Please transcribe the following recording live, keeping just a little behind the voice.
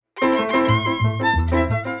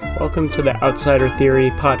Welcome to the Outsider Theory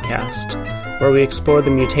podcast, where we explore the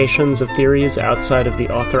mutations of theories outside of the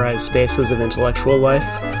authorized spaces of intellectual life,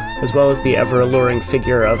 as well as the ever-alluring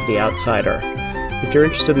figure of the outsider. If you're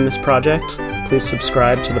interested in this project, please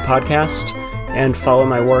subscribe to the podcast and follow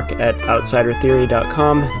my work at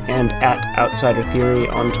outsidertheory.com and at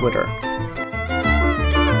outsidertheory on Twitter.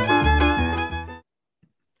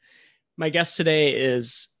 My guest today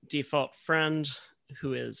is Default Friend,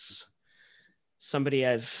 who is somebody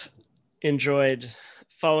I've enjoyed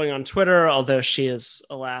following on Twitter, although she is,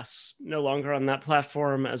 alas, no longer on that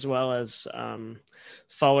platform, as well as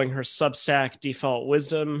following her Substack, Default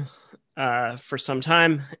Wisdom, for some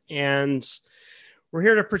time. And we're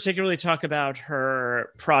here to particularly talk about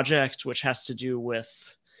her project, which has to do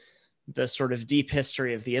with the sort of deep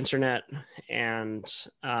history of the internet and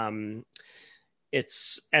and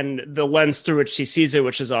the lens through which she sees it,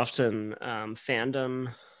 which is often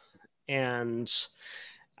fandom. And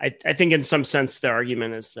I think in some sense, the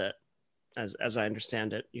argument is that, as I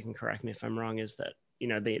understand it, you can correct me if I'm wrong, is that, you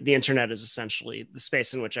know, the internet is essentially the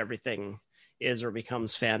space in which everything is or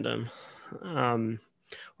becomes fandom,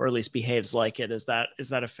 or at least behaves like it. Is that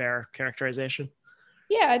a fair characterization?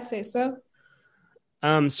 Yeah, I'd say so.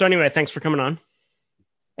 So anyway, thanks for coming on.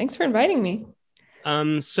 Thanks for inviting me.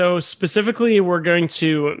 So specifically, we're going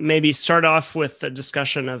to maybe start off with a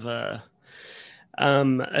discussion of a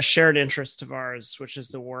shared interest of ours, which is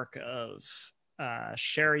the work of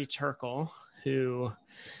Sherry Turkle, who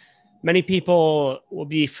many people will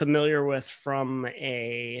be familiar with from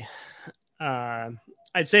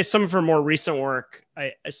I'd say some of her more recent work.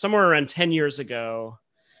 Somewhere around 10 years ago,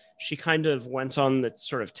 she kind of went on the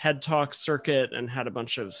sort of TED Talk circuit and had a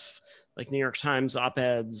bunch of like New York Times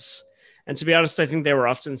op-eds. And to be honest, I think they were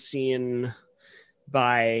often seen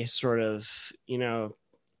by sort of, you know,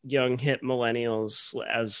 young hip millennials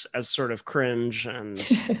as sort of cringe and,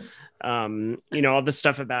 you know, all this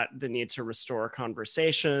stuff about the need to restore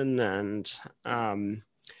conversation and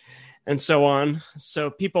so on.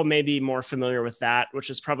 So people may be more familiar with that,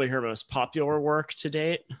 which is probably her most popular work to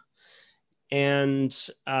date. And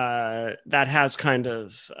that has kind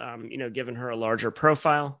of, you know, given her a larger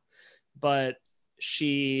profile. But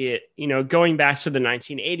she, you know, going back to the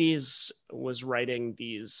 1980s, was writing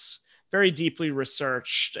these very deeply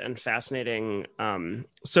researched and fascinating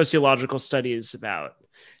sociological studies about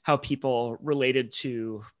how people related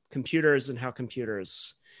to computers and how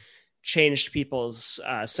computers changed people's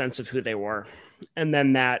sense of who they were. And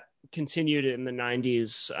then that continued in the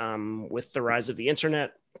 90s with the rise of the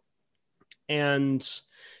internet. And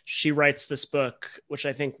she writes this book, which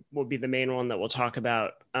I think will be the main one that we'll talk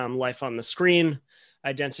about, Life on the Screen,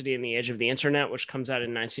 Identity in the Age of the Internet, which comes out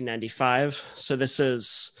in 1995. So this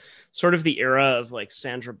is sort of the era of like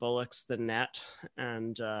Sandra Bullock's The Net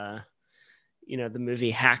and, you know, the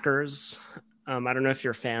movie Hackers. I don't know if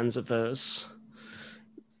you're fans of those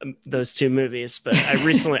two movies, but I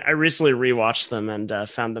recently rewatched them and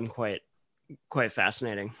found them quite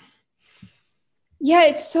fascinating. Yeah,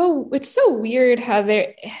 it's so weird how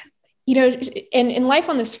they're, you know, in Life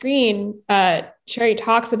on the Screen, Sherry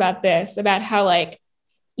talks about this, about how like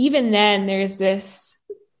even then there's this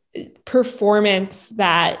performance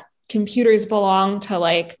that computers belong to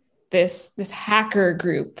like this hacker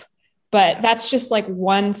group, but that's just like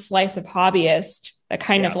one slice of hobbyist that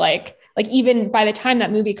kind of like even by the time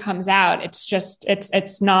that movie comes out, it's just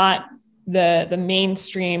it's not the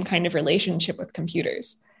mainstream kind of relationship with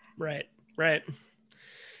computers. Right.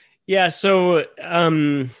 Yeah. So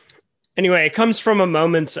anyway, it comes from a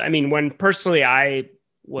moment, I mean, when personally I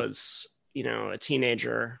was, you know, a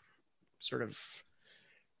teenager, sort of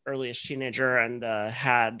earliest teenager, and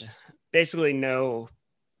had basically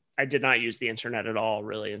I did not use the internet at all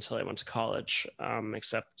really until I went to college,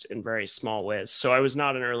 except in very small ways. So I was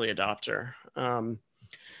not an early adopter.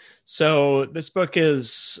 So this book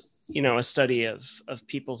is, you know, a study of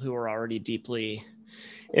people who are already deeply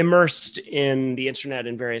immersed in the internet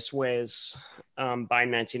in various ways by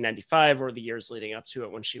 1995 or the years leading up to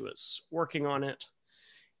it when she was working on it.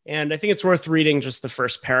 And I think it's worth reading just the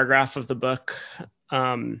first paragraph of the book,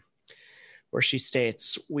 where she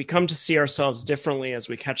states, "We come to see ourselves differently as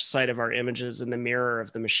we catch sight of our images in the mirror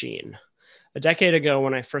of the machine. A decade ago,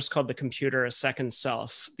 when I first called the computer a second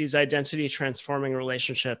self, these identity transforming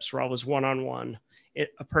relationships were always one-on-one,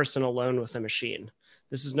 a person alone with a machine.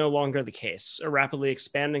 This is no longer the case. A rapidly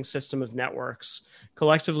expanding system of networks,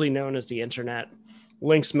 collectively known as the internet,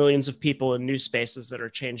 links millions of people in new spaces that are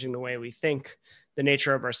changing the way we think, the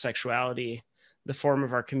nature of our sexuality, the form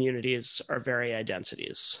of our communities, our very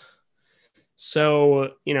identities."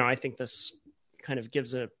 So, you know, I think this kind of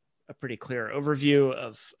gives a a pretty clear overview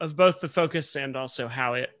of both the focus and also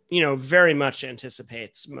how it, very much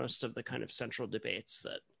anticipates most of the kind of central debates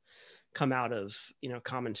that come out of,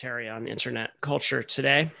 commentary on internet culture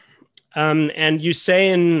today. And you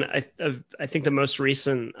say in, I think the most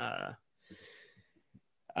recent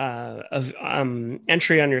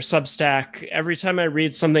entry on your Substack, every time I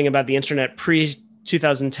read something about the internet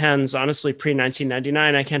pre-2010s, honestly,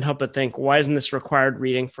 pre-1999, I can't help but think, why isn't this required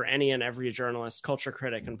reading for any and every journalist, culture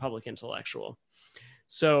critic, and public intellectual?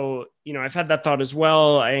 So, I've had that thought as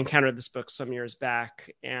well. I encountered this book some years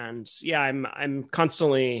back, and yeah, I'm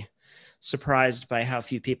constantly surprised by how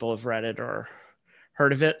few people have read it or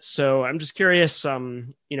heard of it. So I'm just curious,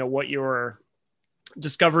 what your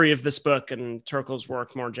discovery of this book and Turkle's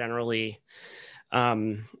work more generally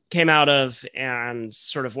came out of, and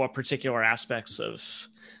sort of what particular aspects of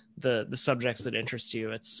the subjects that interest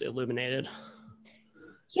you it's illuminated.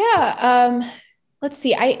 Yeah. Let's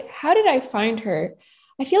see. How did I find her?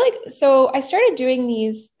 I feel like, so I started doing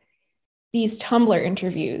these Tumblr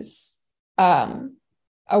interviews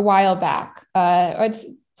a while back. I'd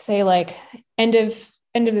say like end of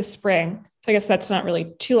the spring. So I guess that's not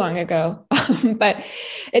really too long ago, but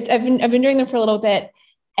I've been doing them for a little bit,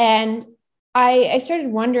 and I started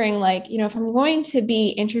wondering, like, if I'm going to be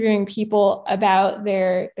interviewing people about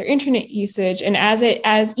their internet usage, and as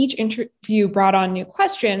each interview brought on new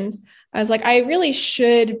questions, I was like, I really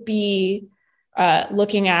should be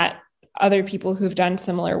looking at other people who've done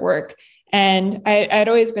similar work. And I'd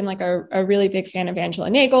always been like a really big fan of Angela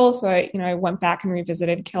Nagle. So I went back and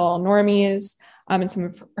revisited Kill All Normies, and some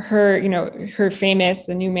of her, her famous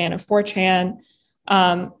The New Man of 4chan.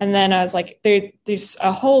 And then I was like, there's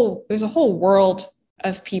a whole world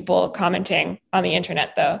of people commenting on the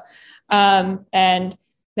internet though. And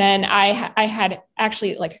then I had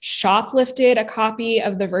actually like shoplifted a copy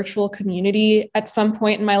of the Virtual Community at some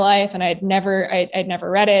point in my life, and I'd never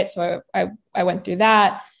read it. So I went through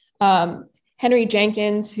that. Henry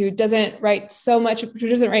Jenkins, who doesn't write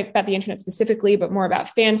about the internet specifically, but more about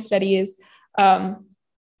fan studies,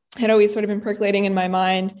 had always sort of been percolating in my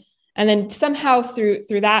mind. And then somehow through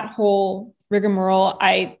that whole rigmarole,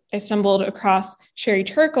 I stumbled across Sherry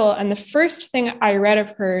Turkle. And the first thing I read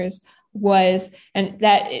of hers was, and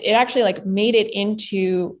that it actually like made it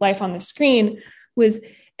into Life on the Screen, was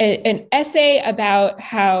an essay about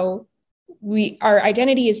how our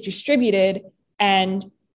identity is distributed.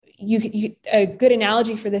 And a good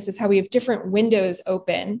analogy for this is how we have different windows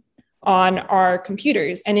open on our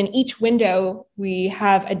computers. And in each window, we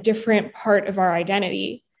have a different part of our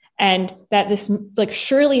identity. And that this like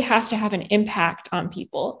surely has to have an impact on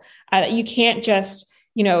people. You can't just,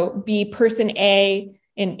 be person A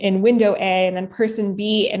in window A, and then person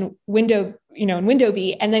B in window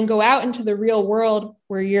B, and then go out into the real world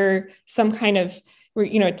where you're some kind of, where,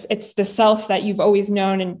 it's the self that you've always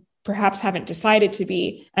known and perhaps haven't decided to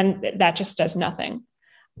be. And that just does nothing.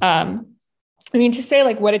 To say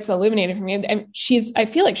like what it's illuminated for me, I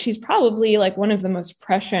feel like she's probably like one of the most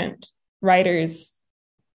prescient writers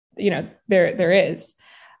there is.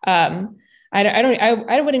 I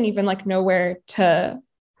wouldn't even like know where to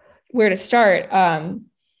start. I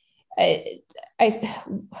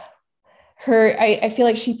feel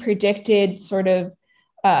like she predicted sort of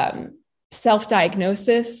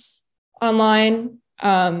self-diagnosis online.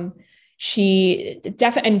 She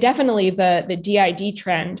definitely the DID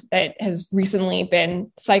trend that has recently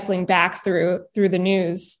been cycling back through the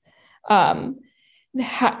news.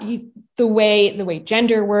 The way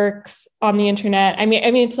gender works on the internet. I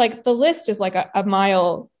mean, it's like the list is like a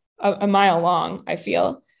mile long. I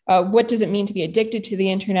feel. What does it mean to be addicted to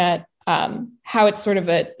the internet? How it's sort of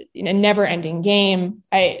a never-ending game.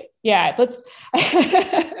 I could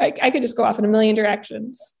just go off in a million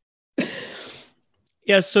directions.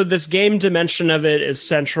 Yeah, so this game dimension of it is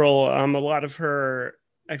central. A lot of her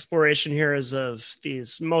exploration here is of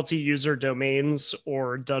these multi-user domains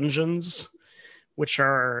or dungeons, which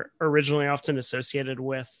are originally often associated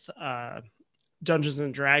with Dungeons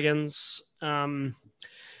and Dragons,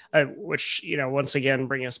 which, once again,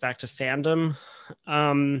 bring us back to fandom.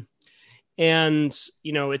 And,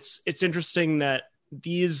 it's interesting that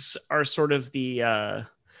these are sort of the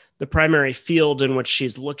primary field in which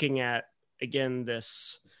she's looking at, again,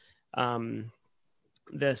 this new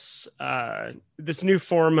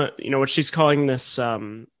form, what she's calling this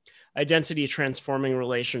identity transforming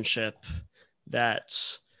relationship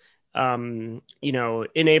that,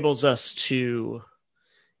 enables us to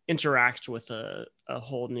interact with a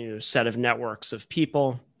whole new set of networks of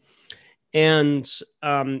people. And,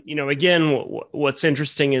 again, what's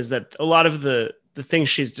interesting is that a lot of the things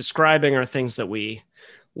she's describing are things that we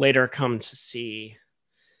later come to see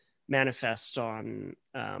manifest on,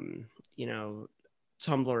 you know,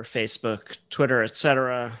 Tumblr, Facebook, Twitter,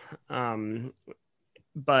 etc.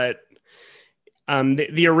 But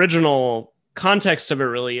the original context of it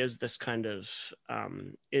really is this kind of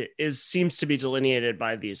seems to be delineated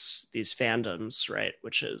by these fandoms, right?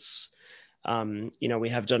 Which is, you know, we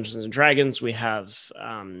have Dungeons and Dragons, we have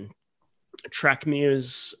Trek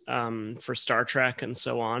Muse for Star Trek, and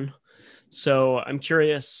so on. So I'm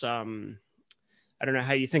curious, I don't know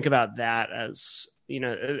how you think about that, as, you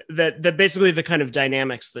know, that basically the kind of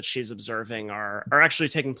dynamics that she's observing are actually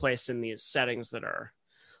taking place in these settings that are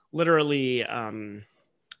literally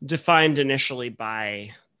defined initially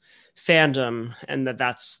by fandom, and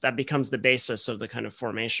that becomes the basis of the kind of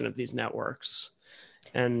formation of these networks.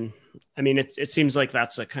 And I mean, it seems like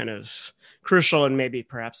that's a kind of crucial and maybe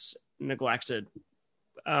perhaps neglected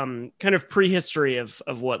kind of prehistory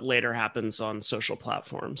of what later happens on social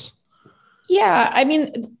platforms. Yeah, I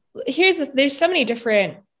mean, there's so many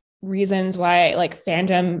different reasons why like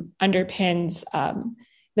fandom underpins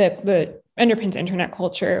the underpins internet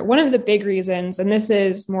culture. One of the big reasons, and this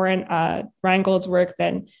is more in Reingold's work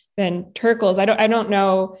than Turkle's. I don't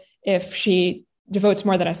know if she devotes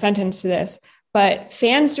more than a sentence to this, but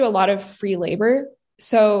fans do a lot of free labor.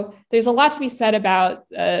 So there's a lot to be said about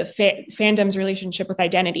fandom's relationship with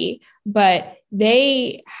identity, but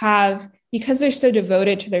they have, because they're so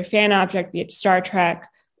devoted to their fan object, be it Star Trek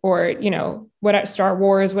or, you know, what Star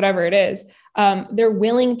Wars, whatever it is, they're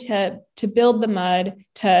willing to build the mud,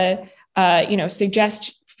 to you know,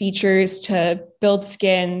 suggest features, to build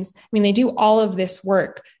skins. I mean, they do all of this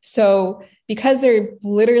work. So because they're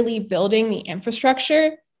literally building the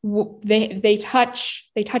infrastructure, they touch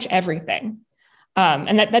everything.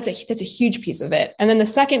 And that's a huge piece of it. And then the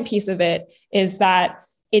second piece of it is that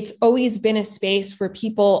it's always been a space where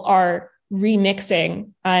people are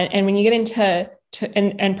remixing. And when you get into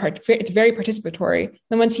it's very participatory.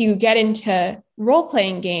 Then once you get into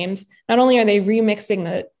role-playing games, not only are they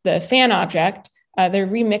remixing the fan object, they're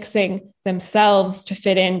remixing themselves to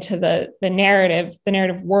fit into the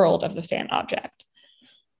narrative world of the fan object.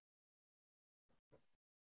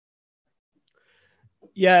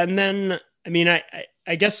 Yeah, and then I mean,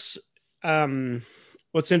 I guess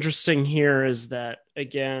what's interesting here is that,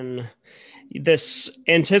 again, this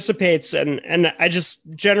anticipates, and I just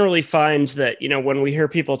generally find that, you know, when we hear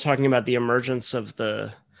people talking about the emergence of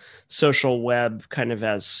the social web kind of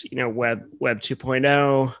as, you know, web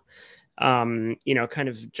 2.0, you know, kind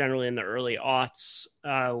of generally in the early aughts,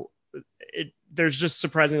 there's just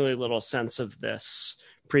surprisingly little sense of this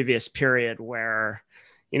previous period where,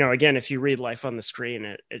 you know, again, if you read Life on the Screen,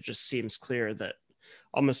 it just seems clear that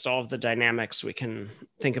almost all of the dynamics we can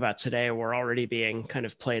think about today were already being kind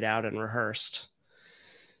of played out and rehearsed.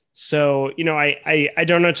 So, you know, I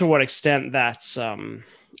don't know to what extent that's,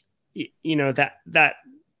 you know, that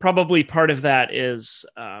probably part of that is,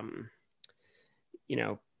 you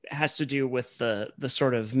know, has to do with the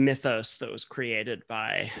sort of mythos that was created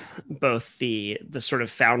by both the sort of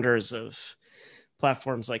founders of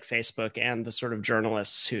platforms like Facebook and the sort of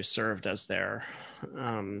journalists who served as their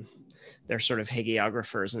sort of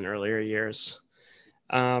hagiographers in earlier years.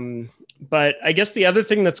 But I guess the other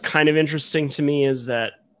thing that's kind of interesting to me is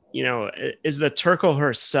that, you know, is that Turkle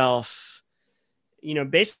herself, you know,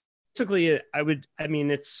 basically I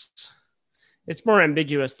mean, it's more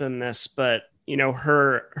ambiguous than this, but, you know,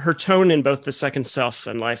 her tone in both The Second Self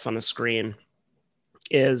and Life on the Screen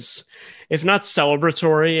is, if not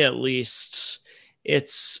celebratory, at least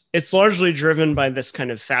it's largely driven by this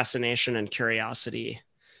kind of fascination and curiosity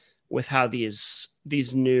with how these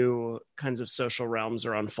new kinds of social realms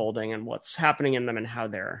are unfolding and what's happening in them and how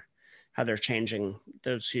they're changing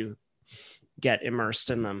those who get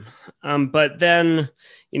immersed in them. But then,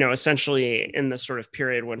 you know, essentially in the sort of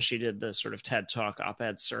period when she did the sort of TED Talk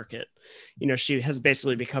op-ed circuit, you know, she has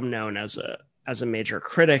basically become known as a major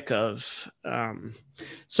critic of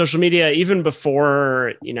social media, even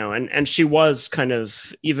before, you know, and she was kind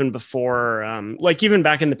of even before, like even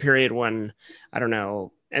back in the period when, I don't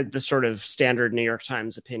know, the sort of standard New York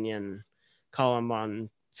Times opinion column on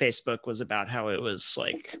Facebook was about how it was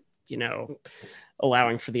like, you know,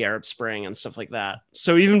 allowing for the Arab Spring and stuff like that.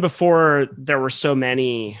 So even before there were so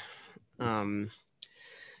many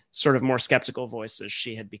sort of more skeptical voices,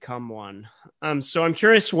 she had become one. So I'm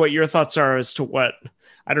curious what your thoughts are as to what,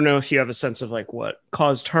 I don't know if you have a sense of like what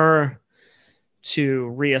caused her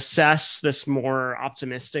to reassess this more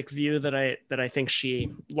optimistic view that I think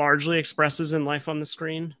she largely expresses in Life on the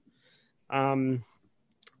Screen.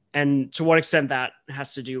 And to what extent that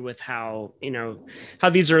has to do with how, you know, how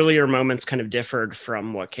these earlier moments kind of differed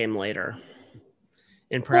from what came later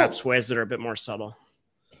in perhaps ways that are a bit more subtle.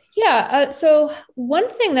 Yeah. So one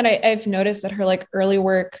thing that I've noticed that her like early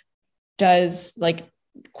work does like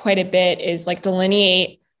quite a bit is like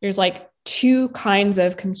delineate. There's like two kinds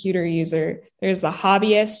of computer user. There's the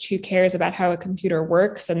hobbyist who cares about how a computer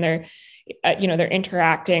works and they're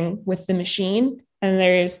interacting with the machine, and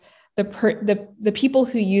there's the people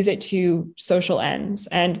who use it to social ends.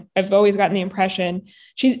 And I've always gotten the impression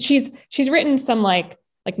she's written some like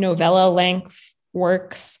novella length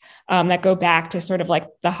works that go back to sort of like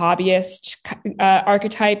the hobbyist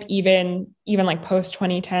archetype, even like post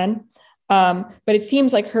 2010. But it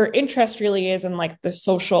seems like her interest really is in like the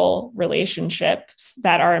social relationships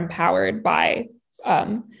that are empowered by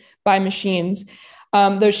machines.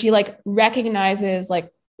 Though she like recognizes like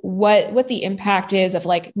what the impact is of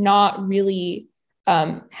like not really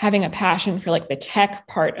having a passion for like the tech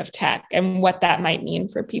part of tech and what that might mean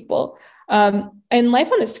for people. And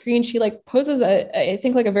Life on the Screen, she like poses I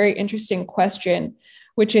think like a very interesting question,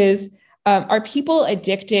 which is, are people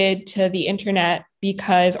addicted to the internet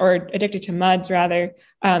or addicted to MUDs rather,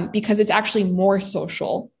 because it's actually more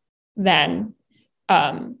social than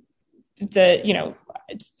um, the, you know,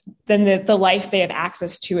 than the life they have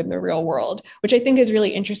access to in the real world, which I think is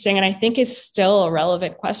really interesting. And I think is still a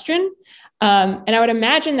relevant question. And I would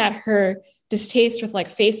imagine that her distaste with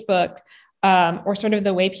like Facebook, or sort of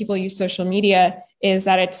the way people use social media, is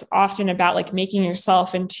that it's often about like making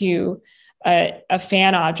yourself into a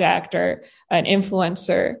fan object or an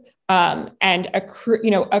influencer, and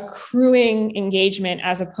accruing engagement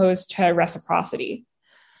as opposed to reciprocity.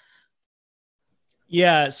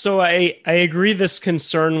 Yeah, so I agree. This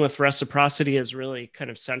concern with reciprocity is really kind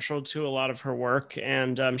of central to a lot of her work,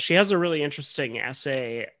 and she has a really interesting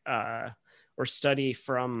essay or study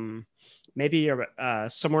from maybe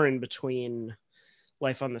somewhere in between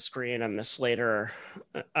Life on the Screen and this later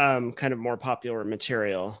kind of more popular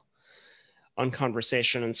material on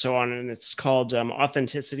conversation and so on, and it's called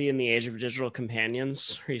 "Authenticity in the Age of Digital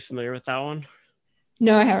Companions." Are you familiar with that one?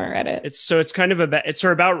 No, I haven't read it. It's kind of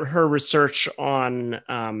about her research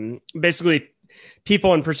on basically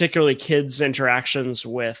people and particularly kids' interactions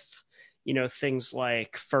with things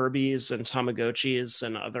like Furbies and Tamagotchis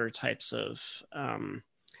and other types of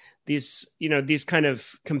these kind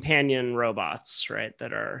of companion robots, right?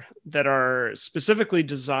 That are specifically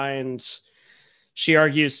designed. She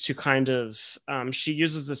argues to kind of she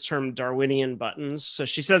uses this term Darwinian buttons. So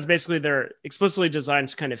she says basically they're explicitly designed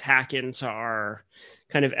to kind of hack into our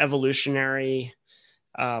kind of evolutionary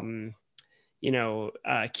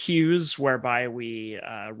cues whereby we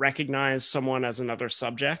recognize someone as another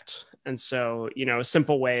subject. And so a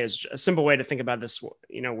simple way to think about this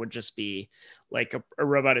would just be like a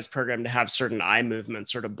robot is programmed to have certain eye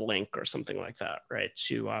movements or to blink or something like that, right?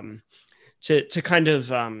 To kind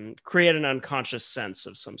of create an unconscious sense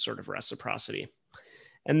of some sort of reciprocity.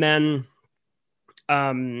 And then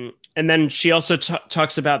she also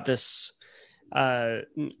talks about this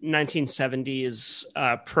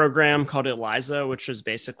 1970s program called ELIZA, which was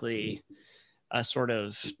basically a sort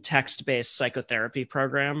of text-based psychotherapy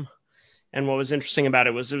program. And what was interesting about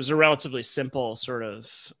it was a relatively simple sort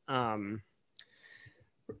of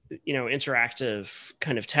interactive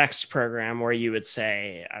kind of text program where you would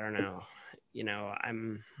say, I don't know,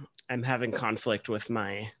 I'm having conflict with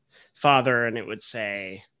my father, and it would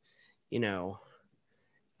say,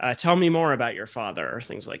 tell me more about your father, or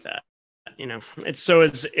things like that.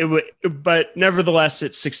 But nevertheless,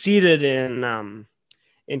 it succeeded in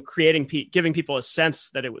giving people a sense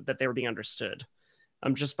that they were being understood,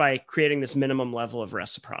 just by creating this minimum level of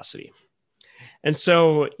reciprocity. And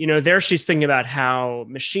so, there she's thinking about how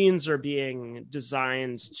machines are being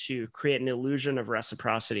designed to create an illusion of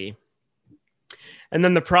reciprocity. And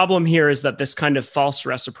then the problem here is that this kind of false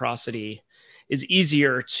reciprocity is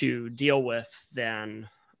easier to deal with than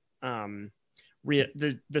the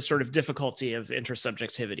sort of difficulty of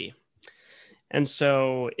intersubjectivity. And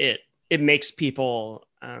so it makes people,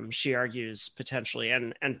 she argues, potentially,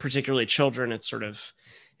 and particularly children,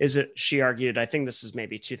 she argued, I think this is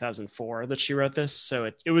maybe 2004 that she wrote this. So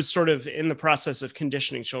it was sort of in the process of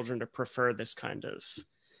conditioning children to prefer this kind of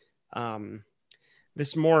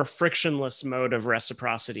this more frictionless mode of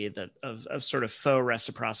reciprocity, of sort of faux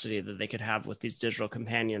reciprocity that they could have with these digital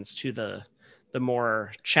companions, to the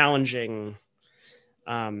more challenging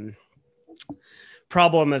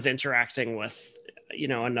problem of interacting with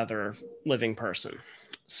another living person.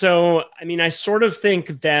 So I sort of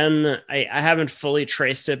think then I haven't fully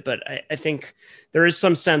traced it, but I think there is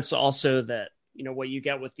some sense also that what you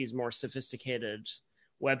get with these more sophisticated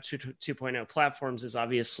Web 2.0 platforms is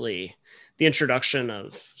obviously the introduction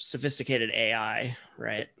of sophisticated AI,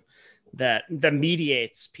 right? That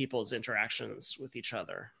mediates people's interactions with each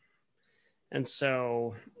other. And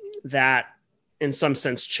so that, in some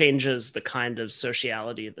sense, changes the kind of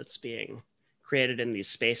sociality that's being created in these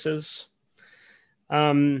spaces.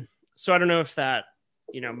 So I don't know if that,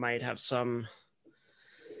 might have some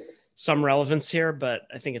relevance here, but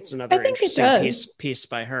I think it's another interesting piece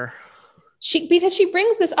by her. Because she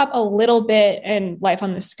brings this up a little bit in Life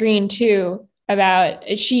on the Screen too, about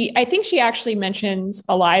I think she actually mentions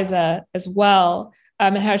Eliza as well,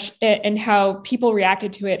 and how people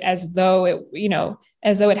reacted to it as though it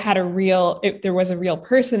had there was a real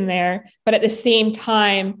person there. But at the same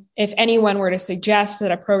time, if anyone were to suggest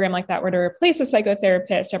that a program like that were to replace a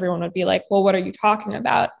psychotherapist, everyone would be like, well, what are you talking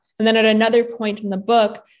about? And then at another point in the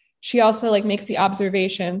book, she also makes the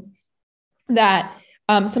observation that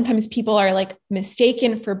sometimes people are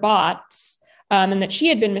mistaken for bots, and that she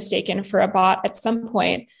had been mistaken for a bot at some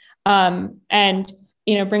point, and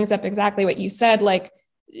brings up exactly what you said,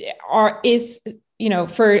 for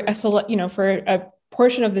a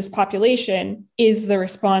portion of this population, is the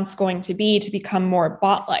response going to be to become more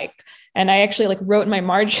bot-like? And I actually wrote in my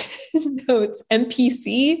margin notes,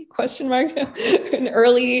 NPC question mark, an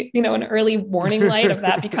early warning light of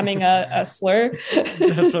that becoming a slur.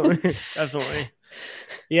 Definitely.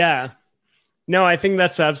 Yeah. No, I think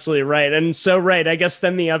that's absolutely right. And so, right, I guess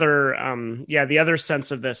then the other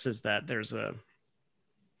sense of this is that there's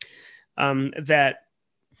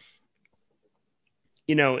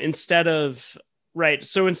instead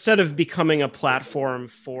of becoming a platform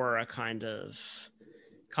for a kind of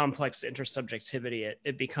complex intersubjectivity,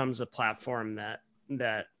 it becomes a platform that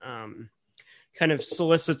kind of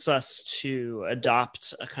solicits us to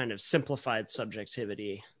adopt a kind of simplified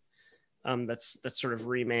subjectivity that's sort of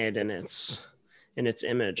remade in its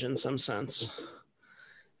image in some sense.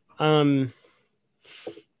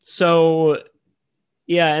 So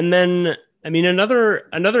yeah, and then another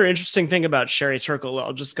interesting thing about Sherry Turkle,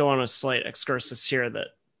 I'll just go on a slight excursus here, that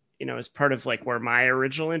is part of where my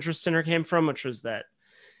original interest in her came from, which was that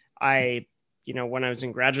I, when I was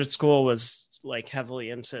in graduate school, was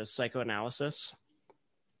heavily into psychoanalysis.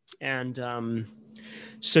 And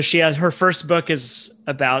so her first book is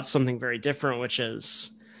about something very different, which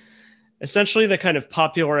is essentially the kind of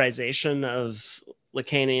popularization of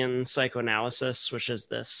Lacanian psychoanalysis, which is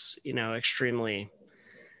this, extremely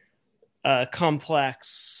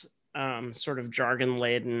complex, sort of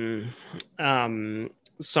jargon-laden,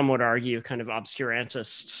 some would argue kind of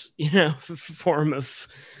obscurantist, form of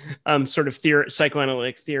sort of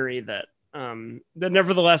psychoanalytic theory that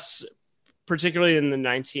nevertheless, particularly in the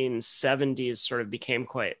 1970s, sort of became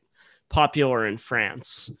quite popular in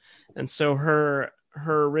France. And so her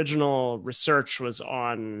original research was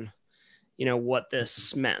on, what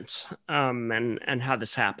this meant, and how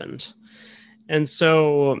this happened. And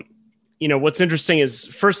so, what's interesting is,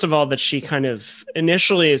 first of all, that she kind of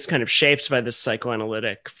initially is kind of shaped by this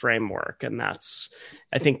psychoanalytic framework. And that's,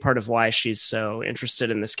 I think, part of why she's so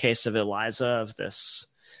interested in this case of Eliza, of this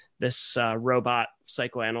robot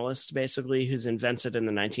psychoanalyst, basically, who's invented in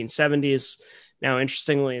the 1970s. Now,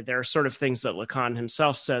 interestingly, there are sort of things that Lacan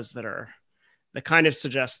himself says that kind of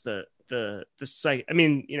suggest that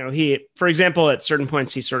he, for example, at certain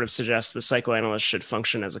points, he sort of suggests the psychoanalyst should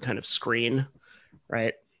function as a kind of screen,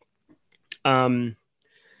 right?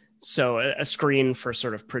 So a screen for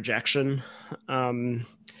sort of projection. And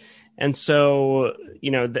so,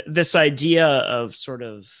 this idea of sort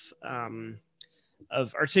of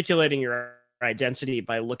articulating your identity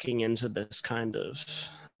by looking into this kind of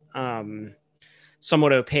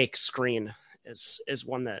somewhat opaque screen is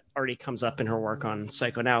one that already comes up in her work on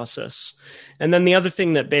psychoanalysis. And then the other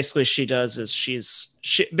thing that basically she does is she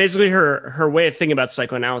basically her way of thinking about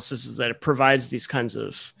psychoanalysis is that it provides these kinds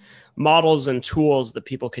of models and tools that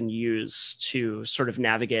people can use to sort of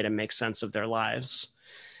navigate and make sense of their lives,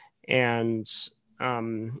 and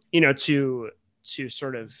to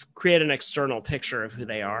sort of create an external picture of who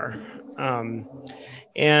they are,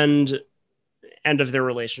 and of their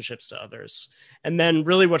relationships to others. And then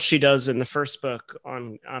really what she does in the first book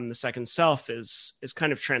on The Second Self is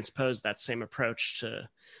kind of transpose that same approach to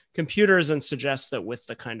computers, and suggest that with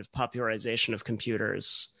the kind of popularization of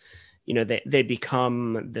computers, they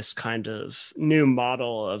become this kind of new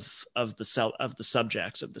model of the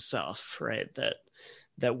subject, of the self, right?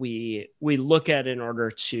 That we look at in order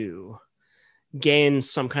to gain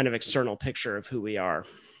some kind of external picture of who we are.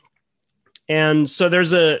 And so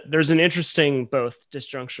there's an interesting both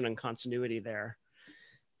disjunction and continuity there.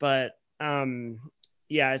 But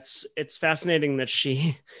it's fascinating that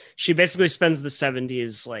she basically spends the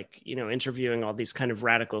 70s interviewing all these kind of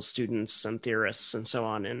radical students and theorists and so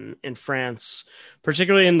on in France,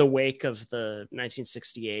 particularly in the wake of the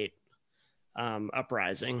 1968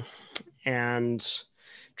 uprising. and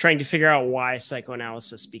trying to figure out why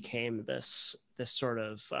psychoanalysis became this sort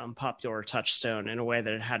of popular touchstone in a way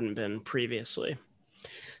that it hadn't been previously.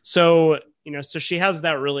 So, so she has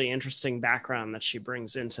that really interesting background that she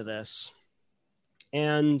brings into this.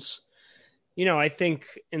 And, I think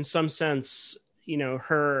in some sense,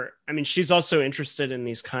 she's also interested in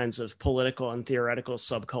these kinds of political and theoretical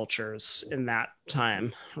subcultures in that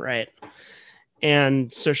time, right?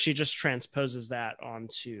 And so she just transposes that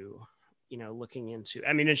onto, looking into,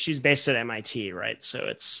 and she's based at MIT, right? So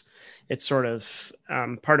it's sort of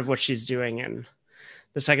part of what she's doing in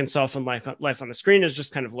The Second Self and Life on the Screen is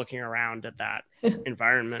just kind of looking around at that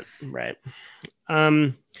environment, right?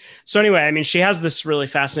 So anyway, she has this really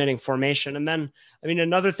fascinating formation. And then,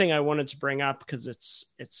 another thing I wanted to bring up, because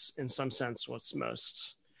it's in some sense what's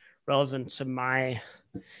most relevant to my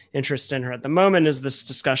interest in her at the moment, is this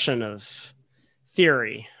discussion of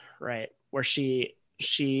theory, right? Where she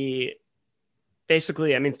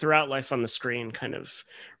basically, throughout Life on the Screen kind of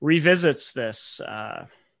revisits this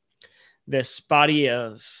body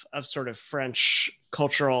of sort of French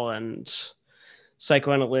cultural and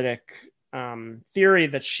psychoanalytic theory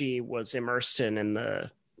that she was immersed in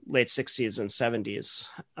the late 60s and 70s.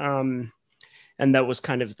 And that was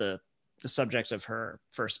kind of the subject of her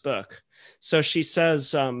first book. So she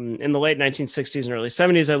says, in the late 1960s and early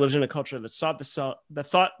 70s, I lived in a culture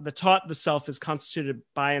that taught the self is constituted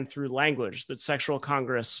by and through language, that sexual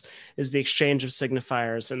congress is the exchange of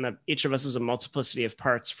signifiers, and that each of us is a multiplicity of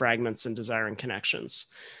parts, fragments, and desiring connections.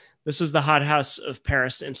 This was the hothouse of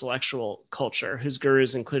Paris intellectual culture, whose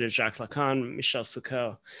gurus included Jacques Lacan, Michel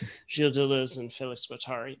Foucault, Gilles Deleuze, and Félix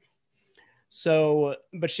Guattari. So,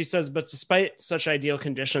 but she says, but despite such ideal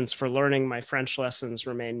conditions for learning, my French lessons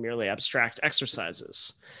remain merely abstract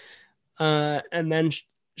exercises. And then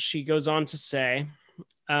she goes on to say,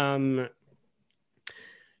 to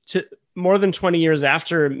more than 20 years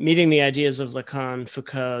after meeting the ideas of Lacan,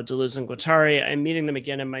 Foucault, Deleuze, and Guattari, I'm meeting them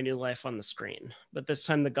again in my new Life on the Screen. But this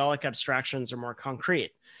time the Gallic abstractions are more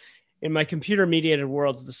concrete. In my computer-mediated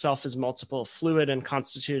worlds, the self is multiple, fluid, and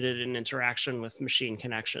constituted in interaction with machine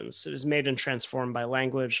connections. It is made and transformed by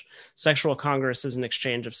language. Sexual congress is an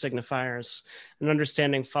exchange of signifiers. And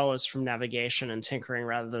understanding follows from navigation and tinkering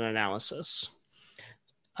rather than analysis.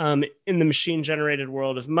 In the machine-generated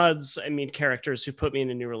world of MUDs, I meet characters who put me in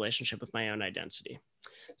a new relationship with my own identity.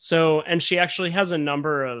 So, and she actually has a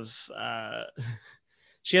number of...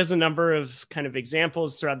 she has a number of kind of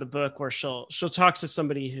examples throughout the book where she'll talk to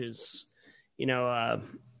somebody who's,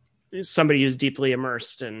 somebody who's deeply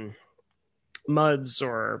immersed in MUDs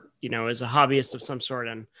or, is a hobbyist of some sort.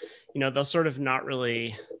 And, they'll sort of not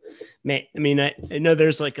really, I know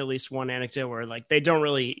there's like at least one anecdote where like, they don't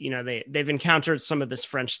really, they've encountered some of this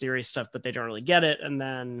French theory stuff, but they don't really get it. And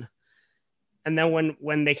then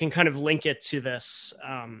when they can kind of link it to this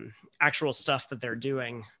actual stuff that they're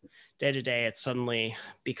doing day to day, it suddenly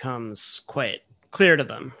becomes quite clear to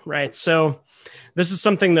them, right? So this is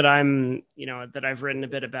something that that I've written a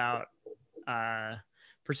bit about,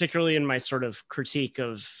 particularly in my sort of critique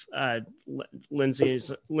of Lindsay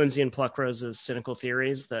and Pluckrose's cynical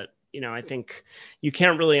theories, that, I think you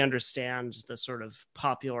can't really understand the sort of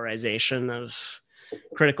popularization of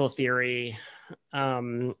critical theory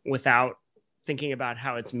without thinking about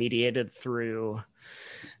how it's mediated through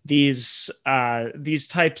these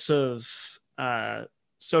types of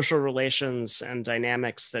social relations and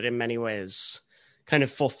dynamics that in many ways kind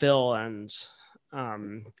of fulfill and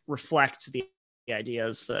reflect the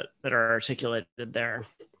ideas that are articulated there.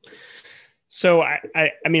 So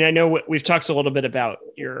I know we've talked a little bit about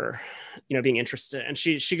your, being interested, and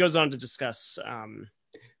she goes on to discuss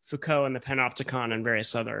Foucault and the Panopticon and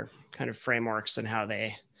various other kind of frameworks and how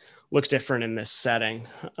they look different in this setting.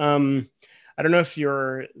 I don't know if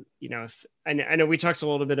you're, I know we talked a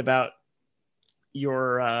little bit about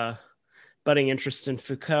your budding interest in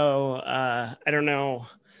Foucault. I don't know,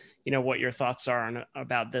 what your thoughts are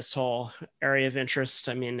about this whole area of interest.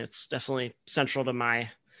 It's definitely central to my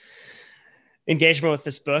engagement with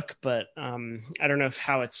this book, but I don't know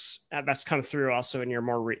how that's come through also in your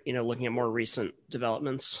more, looking at more recent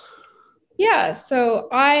developments. Yeah. So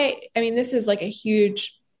this is like a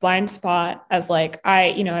huge blind spot as like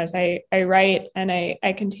as I write and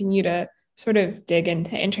I continue to sort of dig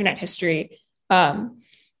into internet history.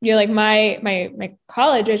 Like my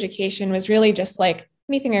college education was really just like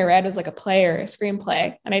anything I read was like a play or a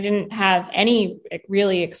screenplay, and I didn't have any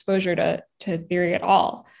really exposure to theory at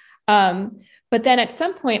all. But then at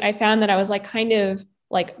some point I found that I was like kind of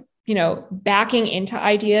like, backing into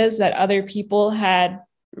ideas that other people had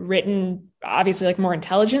written, obviously like more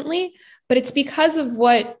intelligently, but it's because of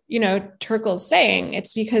what, Turkle's saying.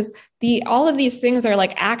 It's because all of these things are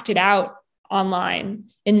like acted out online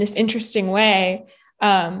in this interesting way.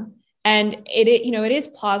 And it is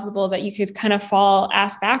plausible that you could kind of fall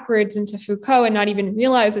ass backwards into Foucault and not even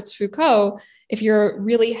realize it's Foucault if you're a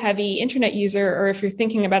really heavy internet user, or if you're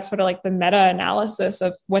thinking about sort of like the meta-analysis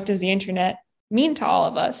of what does the internet mean to all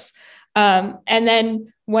of us. And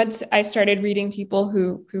then once I started reading people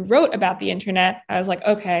who wrote about the internet, I was like,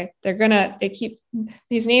 okay,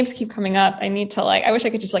 these names keep coming up. I need to I wish I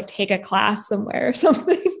could just like take a class somewhere or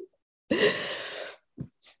something.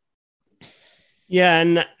 Yeah,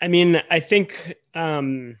 and I mean, I think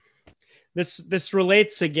this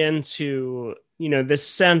relates again to this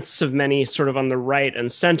sense of many sort of on the right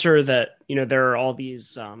and center that there are all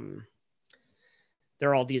these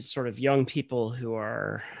sort of young people who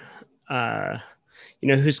are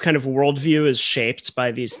whose kind of worldview is shaped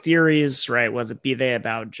by these theories, right? Whether be they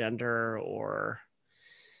about gender or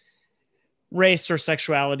race or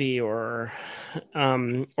sexuality or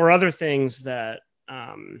other things that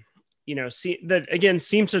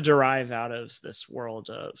seem to derive out of this world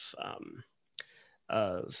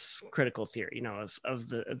of critical theory, of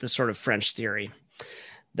the sort of French theory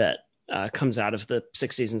that comes out of the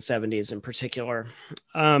 60s and 70s in particular.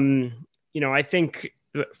 I think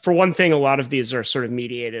for one thing, a lot of these are sort of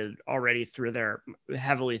mediated already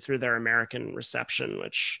heavily through their American reception,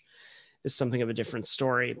 which is something of a different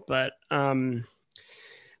story. But the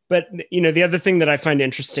other thing that I find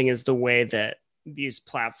interesting is the way that these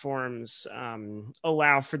platforms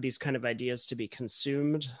allow for these kind of ideas to be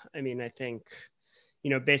consumed. I mean, I think,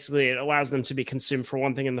 basically it allows them to be consumed for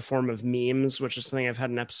one thing in the form of memes, which is something I've had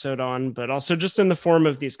an episode on, but also just in the form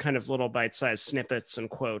of these kind of little bite-sized snippets and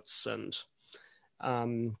quotes and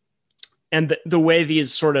the way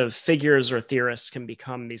these sort of figures or theorists can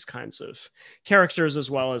become these kinds of characters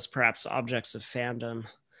as well as perhaps objects of fandom.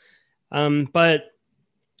 But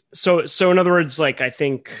so in other words, I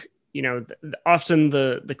think, often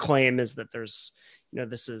the claim is that there's,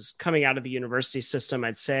 this is coming out of the university system.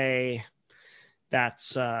 I'd say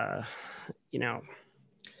that's, that's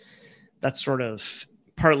sort of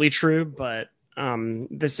partly true, but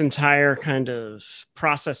this entire kind of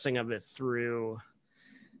processing of it through,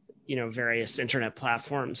 various internet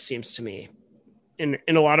platforms seems to me in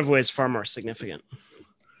a lot of ways far more significant.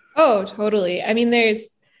 Oh, totally. I mean, there's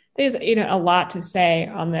a lot to say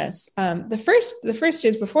on this. The first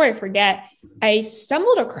is, before I forget, I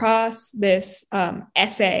stumbled across this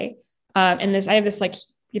essay, and I have this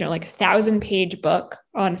 1,000-page book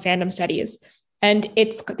on fandom studies, and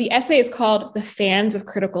the essay is called "The Fans of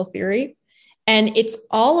Critical Theory," and it's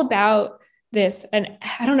all about this. And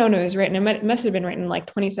I don't know when it was written. It must have been written in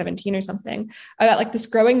 2017 or something, about this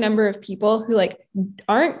growing number of people who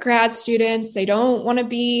aren't grad students. They don't want to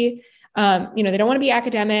be they don't want to be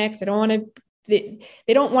academics. They don't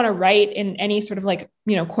want to write in any sort of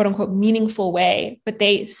quote unquote meaningful way, but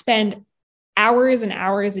they spend hours and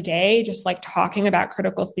hours a day just talking about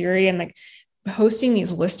critical theory and hosting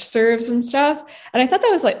these listservs and stuff. And I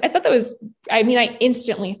I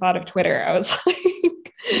instantly thought of Twitter. I was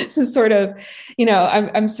this is sort of,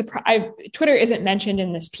 I'm surprised. Twitter isn't mentioned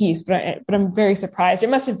in this piece, but I'm very surprised. It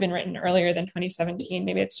must have been written earlier than 2017.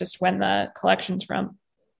 Maybe it's just when the collection's from.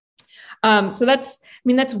 So that's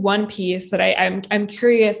one piece that I'm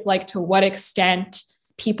curious, to what extent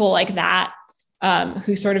people like that,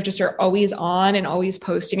 who sort of just are always on and always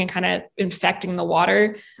posting and kind of infecting the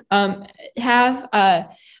water, have.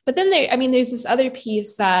 But then there's this other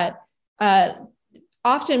piece that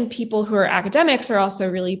often people who are academics are also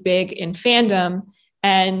really big in fandom.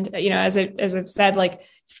 And, as I've said,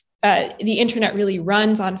 the internet really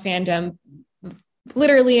runs on fandom,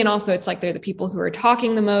 literally. And also it's they're the people who are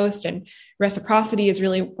talking the most, and reciprocity is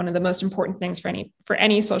really one of the most important things for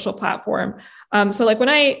any social platform. So when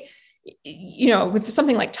I, with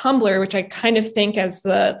something like Tumblr, which I kind of think as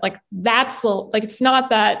it's not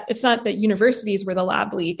that universities were the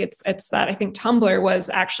lab leak. It's that I think Tumblr was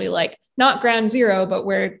actually not ground zero, but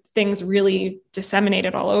where things really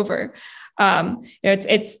disseminated all over.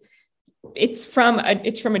 It's from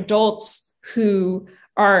adults who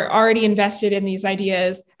are already invested in these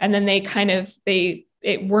ideas, and then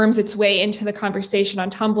it worms its way into the conversation on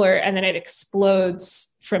Tumblr, and then it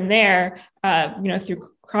explodes from there, through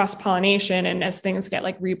cross-pollination, and as things get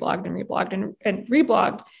reblogged and reblogged and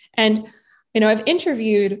reblogged. And I've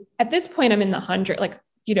interviewed, at this point I'm in the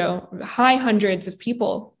high hundreds of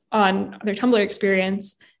people on their Tumblr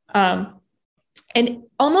experience, and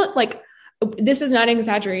almost this is not an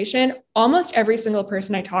exaggeration, almost every single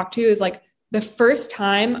person I talk to is the first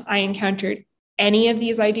time I encountered any of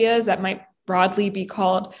these ideas that might broadly be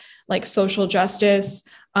called like social justice.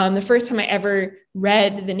 The first time I ever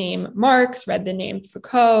read the name Marx, read the name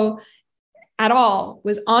Foucault at all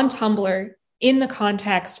was on Tumblr in the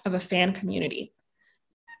context of a fan community.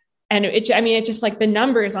 And it just like the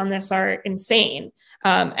numbers on this are insane.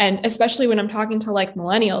 And especially when I'm talking to like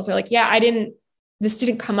millennials, they're like, yeah, this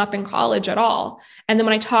didn't come up in college at all. And then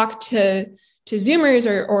when I talk to Zoomers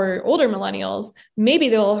or older millennials, maybe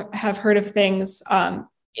they'll have heard of things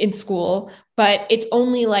in school, but it's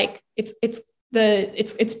only like, it's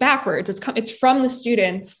backwards. It's from the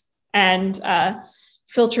students and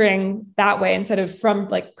filtering that way instead of from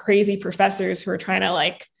like crazy professors who are trying to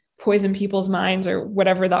like poison people's minds or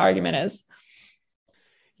whatever the argument is.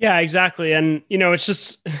 Yeah, exactly. And, it's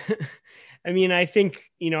just, I mean, I think,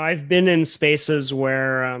 I've been in spaces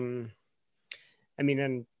where, and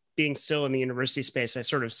being still in the university space, I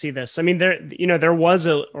sort of see this. I mean, there was,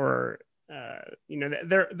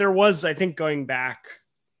 I think going back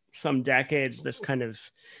some decades, this kind of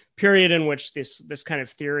period in which this kind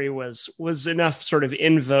of theory was enough sort of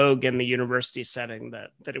in vogue in the university setting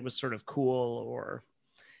that it was sort of cool or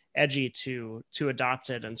edgy to adopt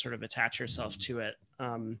it and sort of attach yourself to it.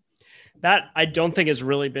 That I don't think has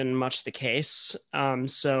really been much the case.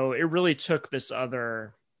 So it really took this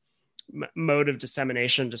other mode of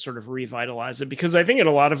dissemination to sort of revitalize it, because I think in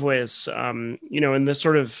a lot of ways, in the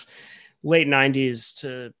sort of late 90s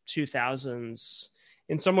to 2000s,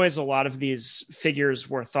 in some ways, a lot of these figures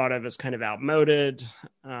were thought of as kind of outmoded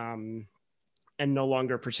and no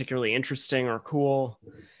longer particularly interesting or cool.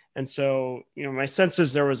 And so, my sense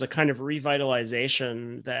is there was a kind of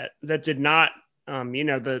revitalization that did not,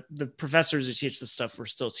 the professors who teach this stuff were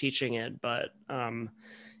still teaching it, but,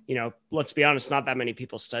 let's be honest, not that many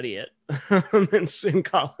people study it in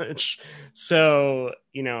college. So,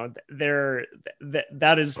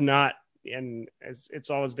 that is not, and it's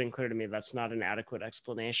always been clear to me, that's not an adequate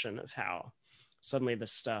explanation of how suddenly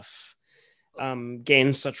this stuff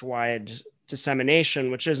gains such wide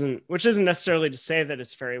dissemination, which isn't necessarily to say that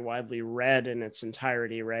it's very widely read in its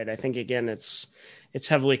entirety, right? I think again, it's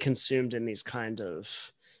heavily consumed in these kind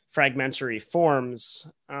of fragmentary forms.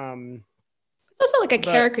 It's also like a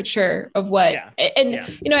caricature of what,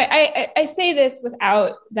 I say this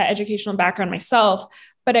without that educational background myself,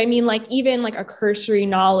 but I mean, like even like a cursory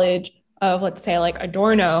knowledge of, let's say, like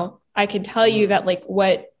Adorno, I could tell you that like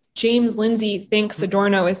what James Lindsay thinks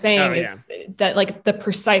Adorno is saying is that like the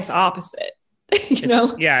precise opposite.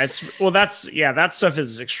 That stuff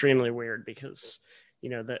is extremely weird because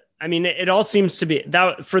it all seems to be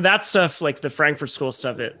that for that stuff, like the Frankfurt School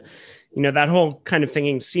stuff, that whole kind of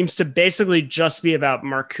thinking seems to basically just be about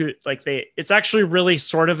Marcuse. It's actually really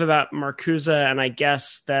sort of about Marcuse, and I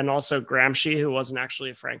guess then also Gramsci, who wasn't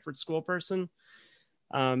actually a Frankfurt School person.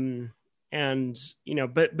 But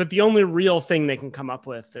the only real thing they can come up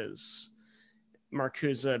with is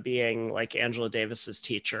Marcuse being like Angela Davis's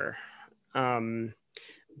teacher.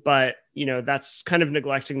 But that's kind of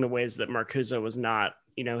neglecting the ways that Marcuse was not,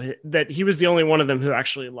 that he was the only one of them who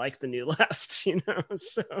actually liked the New Left,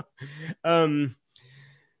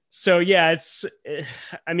 so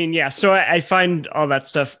I find all that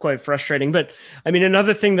stuff quite frustrating. But I mean,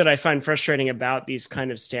 another thing that I find frustrating about these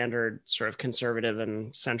kind of standard sort of conservative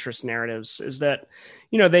and centrist narratives is that,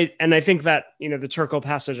 and I think that, the Turkle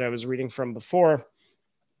passage I was reading from before,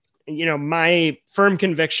 my firm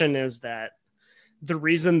conviction is that the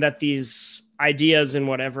reason that these ideas in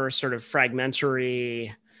whatever sort of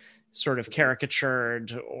fragmentary, sort of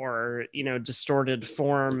caricatured or, distorted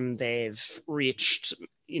form they've reached,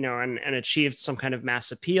 and achieved some kind of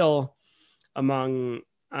mass appeal among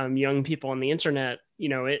young people on the internet,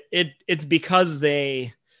 it's because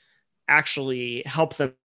they actually help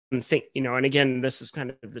them think, and again, this is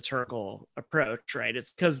kind of the Turkle approach, right?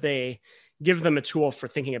 It's because they give them a tool for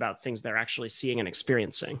thinking about things they're actually seeing and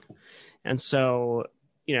experiencing. And so,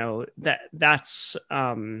 that's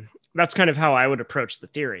kind of how I would approach the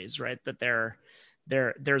theories, right? That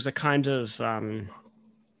there's a kind of,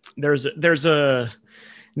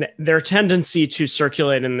 their tendency to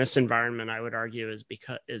circulate in this environment, I would argue,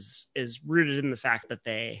 is rooted in the fact that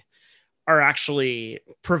they are actually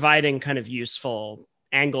providing kind of useful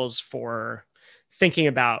angles for thinking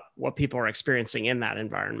about what people are experiencing in that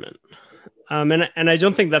environment. And I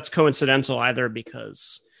don't think that's coincidental either,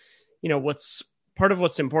 because, part of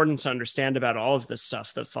what's important to understand about all of this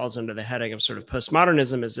stuff that falls under the heading of sort of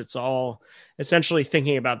postmodernism is it's all essentially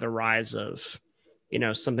thinking about the rise of,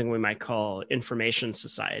 something we might call information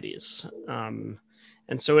societies. And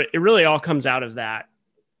so it really all comes out of that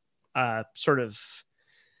sort of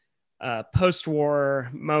post-war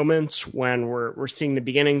moment when we're seeing the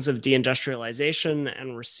beginnings of deindustrialization,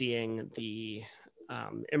 and we're seeing the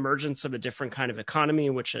emergence of a different kind of economy,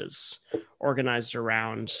 which is organized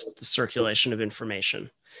around the circulation of information.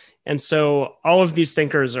 And so all of these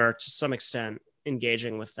thinkers are to some extent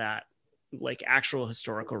engaging with that, like actual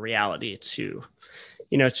historical reality to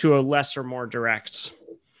a less or more direct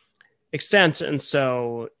extent. And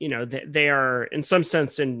so, they are in some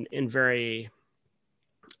sense in very,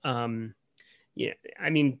 often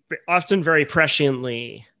very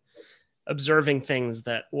presciently observing things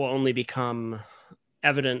that will only become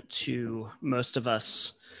evident to most of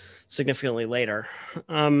us significantly later.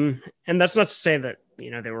 And that's not to say that,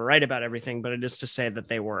 they were right about everything, but it is to say that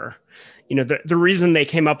they were, the reason they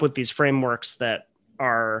came up with these frameworks that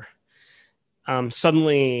are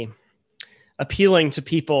suddenly appealing to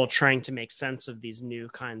people trying to make sense of these new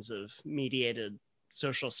kinds of mediated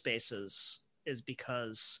social spaces is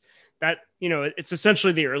because that, it's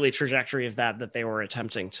essentially the early trajectory of that they were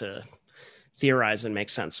attempting to theorize and make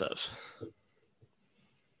sense of.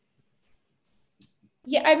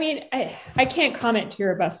 Yeah, I mean, I can't comment too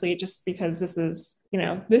robustly just because this is,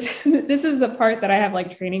 this is the part that I have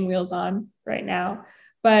like training wheels on right now.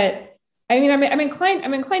 But I mean, I'm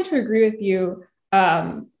inclined to agree with you.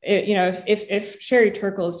 If Sherry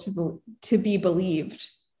Turkle is to be believed,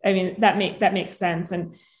 I mean, that makes sense.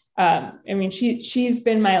 And I mean, she's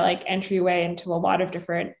been my like entryway into a lot of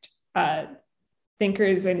different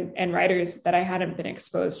thinkers and writers that I hadn't been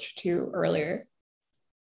exposed to earlier.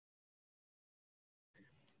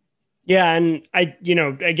 Yeah. And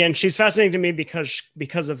again, she's fascinating to me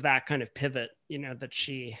because of that kind of pivot, that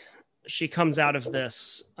she comes out of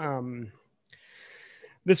this,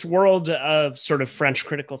 this world of sort of French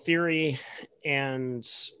critical theory and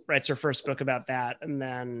writes her first book about that. And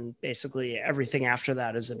then basically everything after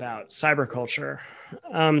that is about cyberculture.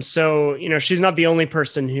 So, she's not the only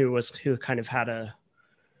person who kind of had a,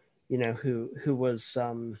 who was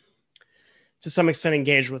to some extent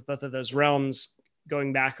engaged with both of those realms,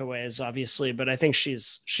 going back a ways, obviously, but I think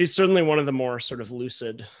she's certainly one of the more sort of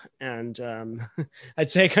lucid and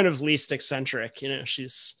I'd say kind of least eccentric.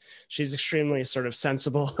 She's extremely sort of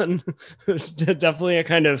sensible and definitely a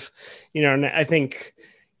kind of, and I think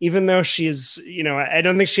even though she's, I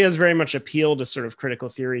don't think she has very much appeal to sort of critical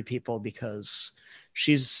theory people because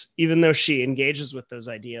even though she engages with those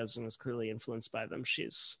ideas and is clearly influenced by them,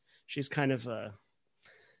 she's kind of a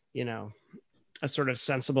sort of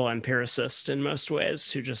sensible empiricist in most ways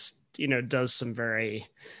who just, does some very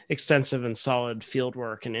extensive and solid field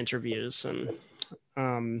work and interviews. And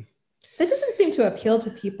that doesn't seem to appeal to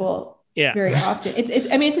people very often.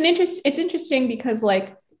 It's interesting because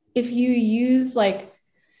like, if you use like,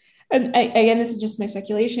 and again, this is just my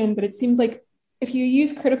speculation, but it seems like if you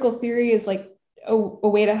use critical theory as like a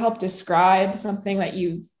way to help describe something that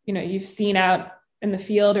you've seen out in the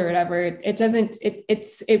field or whatever,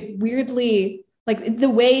 it weirdly, like the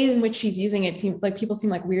way in which she's using it seems like people seem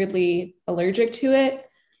like weirdly allergic to it.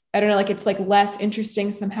 I don't know, like it's like less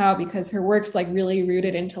interesting somehow because her work's like really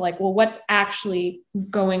rooted into like, well, what's actually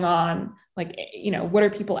going on? Like, what are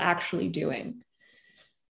people actually doing?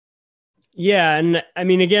 Yeah. And I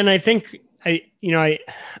mean, again, I think I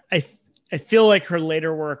feel like her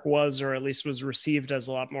later work was, or at least was received as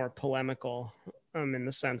a lot more polemical in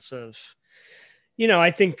the sense of, I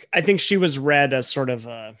think she was read as sort of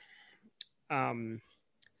a,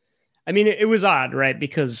 it was odd, right?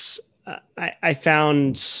 Because I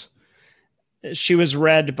found she was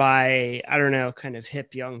read by, I don't know, kind of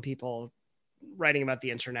hip young people writing about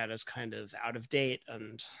the internet as kind of out of date.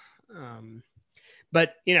 And,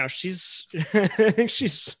 but she's, I think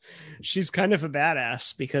she's kind of a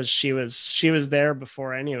badass because she was there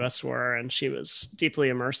before any of us were. And she was deeply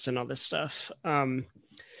immersed in all this stuff.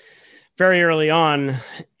 Very early on,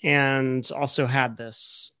 and also had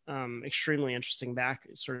this extremely interesting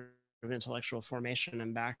sort of intellectual formation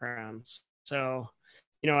and backgrounds. So,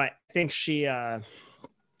 I think she's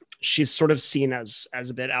sort of seen as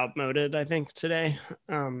a bit outmoded, I think, today,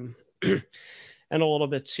 and a little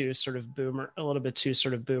bit too sort of boomer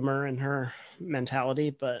in her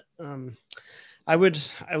mentality. But I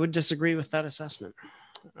would disagree with that assessment.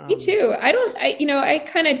 Me too. I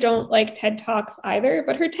kind of don't like TED Talks either,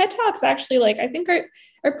 but her TED Talks actually like, I think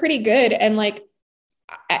are pretty good. And like,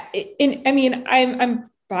 I'm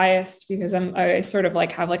biased because I sort of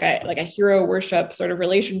like have like a hero worship sort of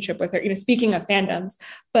relationship with her, speaking of fandoms,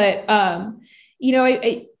 but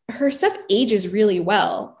her stuff ages really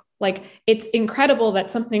well. Like it's incredible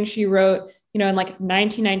that something she wrote, in like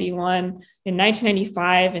 1991, in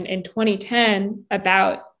 1995, and in 2010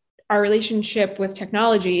 about our relationship with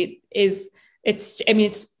technology it's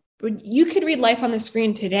you could read Life on the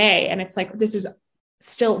Screen today, and it's like, this is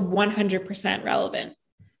still 100% relevant.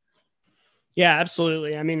 Yeah,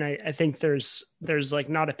 absolutely. I mean, I think there's like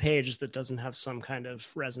not a page that doesn't have some kind of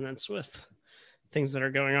resonance with things that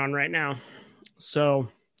are going on right now. So,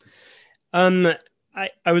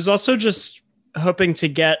 I was also just hoping to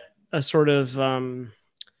get a sort of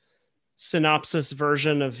synopsis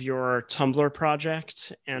version of your Tumblr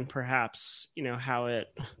project, and perhaps, you know, how it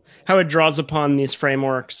draws upon these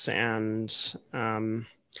frameworks. And I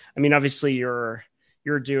mean, obviously you're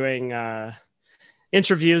doing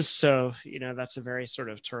interviews, so, you know, that's a very sort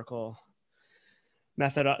of Turkle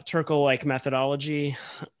like methodology.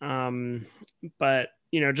 But,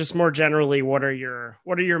 you know, just more generally, what are your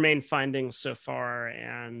main findings so far,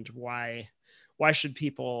 and why should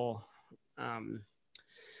people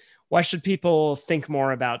think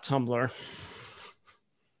more about Tumblr?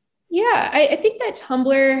 Yeah, I think that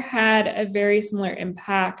Tumblr had a very similar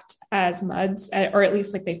impact as MUDs, or at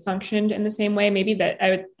least like they functioned in the same way. Maybe that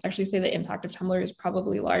I would actually say the impact of Tumblr is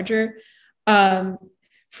probably larger.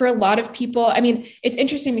 For a lot of people, I mean, it's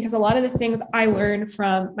interesting because a lot of the things I learned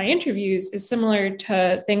from my interviews is similar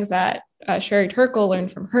to things that Sherry Turkle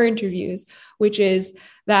learned from her interviews, which is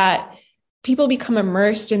that people become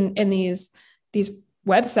immersed in these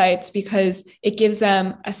websites because it gives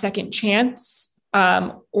them a second chance,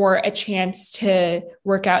 or a chance to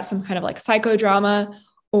work out some kind of like psychodrama,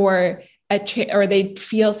 or or they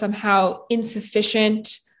feel somehow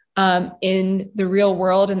insufficient in the real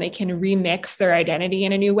world, and they can remix their identity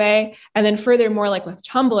in a new way. And then furthermore, like with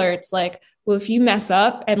Tumblr, it's like, well, if you mess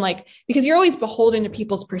up, and like, because you're always beholden to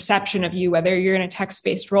people's perception of you, whether you're in a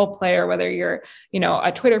text-based role play, or whether you're, you know,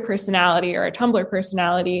 a Twitter personality or a Tumblr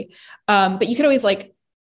personality. But you could always like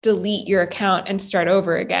delete your account and start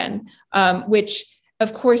over again, which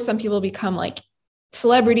of course some people become like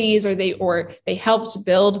celebrities, or they helped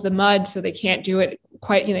build the MUD, so they can't do it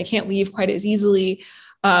quite, you know, they can't leave quite as easily.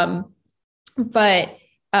 But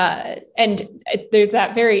there's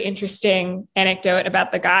that very interesting anecdote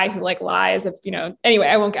about the guy who like lies of, you know, anyway,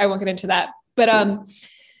 I won't get into that. But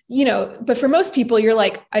you know, but for most people, you're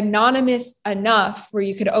like anonymous enough where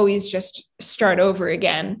you could always just start over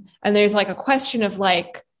again. And there's like a question of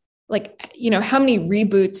like, you know, how many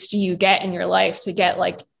reboots do you get in your life to get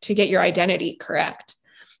your identity correct?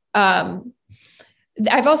 I've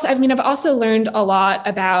also learned a lot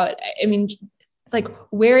about, I mean, like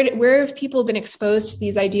where have people been exposed to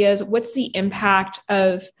these ideas? What's the impact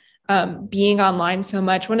of being online so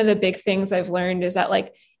much? One of the big things I've learned is that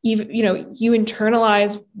like, even, you know, you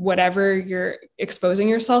internalize whatever you're exposing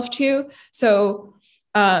yourself to. So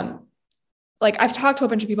like I've talked to a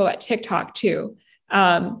bunch of people about TikTok too.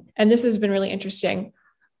 And this has been really interesting.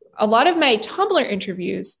 A lot of my Tumblr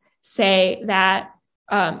interviews say that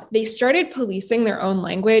they started policing their own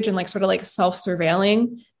language and like sort of like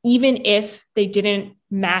self-surveilling, even if they didn't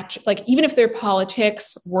match, like even if their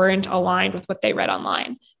politics weren't aligned with what they read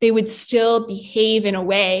online, they would still behave in a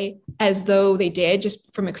way as though they did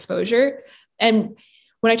just from exposure. And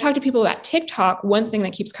when I talk to people about TikTok, one thing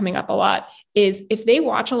that keeps coming up a lot is if they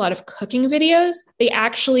watch a lot of cooking videos, they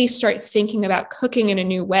actually start thinking about cooking in a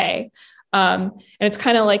new way. And it's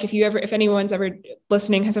kind of like if anyone's ever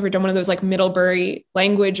listening has ever done one of those like Middlebury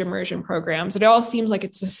language immersion programs, it all seems like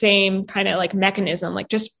it's the same kind of like mechanism, like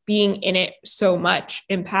just being in it so much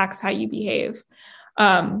impacts how you behave.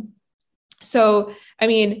 So, I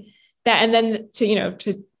mean, that, and then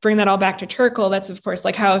to bring that all back to Turkle, that's of course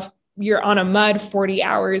like how if you're on a MUD 40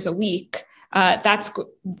 hours a week, that's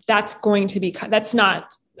going to be, that's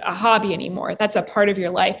not a hobby anymore. That's a part of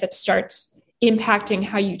your life that starts impacting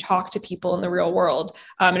how you talk to people in the real world.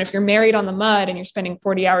 And if you're married on the MUD and you're spending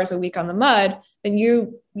 40 hours a week on the MUD, then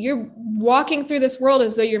you're walking through this world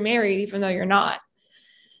as though you're married, even though you're not.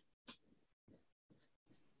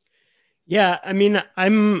 Yeah, I mean,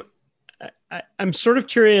 I'm sort of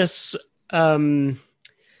curious. I've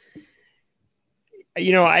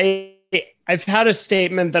had a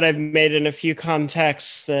statement that I've made in a few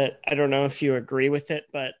contexts that I don't know if you agree with it,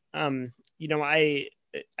 but I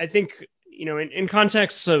think, in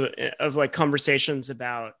contexts of like conversations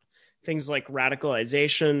about things like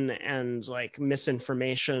radicalization and like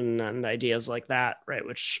misinformation and ideas like that, right,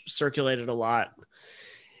 which circulated a lot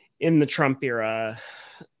in the Trump era.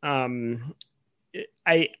 One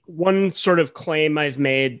sort of claim I've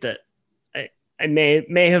made that I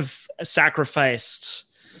may have sacrificed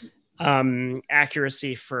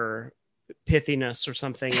accuracy for pithiness or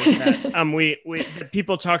something is that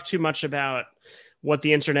people talk too much about what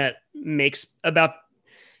the internet makes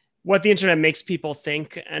people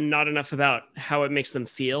think, and not enough about how it makes them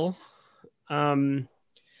feel.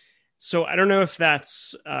 So I don't know if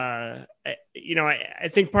that's, I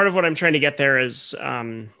think part of what I'm trying to get there is,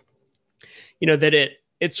 that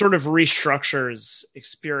it sort of restructures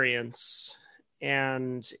experience,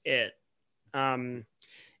 and it, that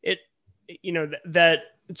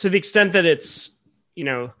to the extent that it's,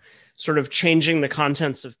 sort of changing the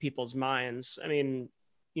contents of people's minds. I mean,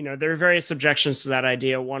 there are various objections to that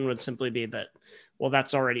idea. One would simply be that, well,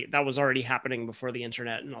 that was already happening before the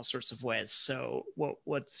internet in all sorts of ways. So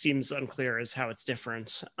what seems unclear is how it's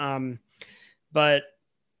different. But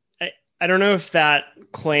I don't know if that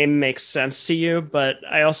claim makes sense to you, but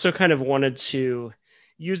I also kind of wanted to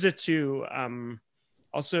use it to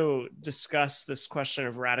also discuss this question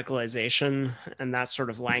of radicalization and that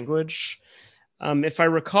sort of language. If I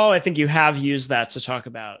recall, I think you have used that to talk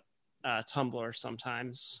about Tumblr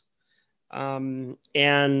sometimes. And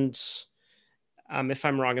if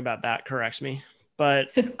I'm wrong about that, correct me. But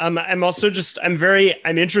I'm also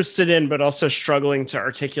I'm interested in, but also struggling to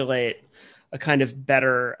articulate a kind of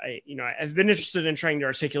better, I've been interested in trying to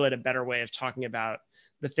articulate a better way of talking about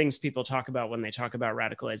the things people talk about when they talk about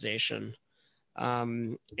radicalization.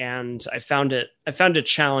 And I found it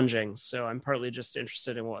challenging. So I'm partly just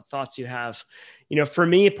interested in what thoughts you have. For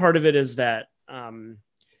me, part of it is that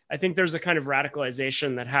I think there's a kind of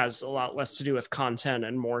radicalization that has a lot less to do with content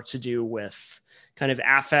and more to do with kind of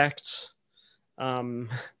affect.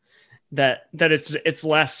 That it's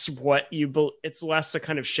less it's less a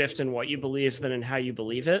kind of shift in what you believe than in how you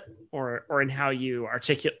believe it, or in how you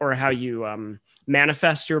articulate or how you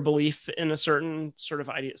manifest your belief in a certain sort of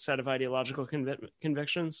set of ideological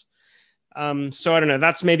convictions. So I don't know.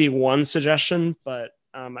 That's maybe one suggestion, but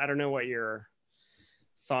I don't know what your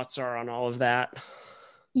thoughts are on all of that.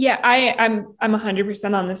 Yeah, I'm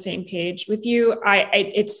 100% on the same page with you.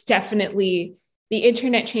 It's definitely, the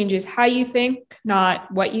internet changes how you think,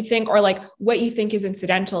 not what you think, or like what you think is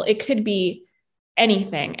incidental. It could be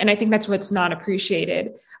anything. And I think that's what's not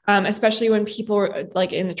appreciated, especially when people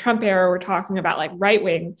like in the Trump era were talking about like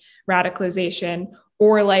right-wing radicalization,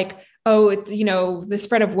 or like, oh, it's, the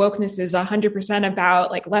spread of wokeness is 100%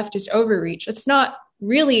 about like leftist overreach. It's not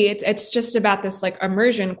really, it's just about this like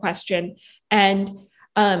immersion question. And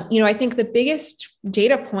I think the biggest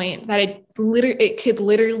data point that it could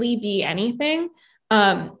literally be anything.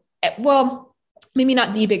 Well, maybe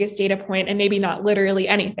not the biggest data point, and maybe not literally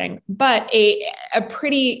anything, but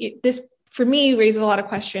this for me raises a lot of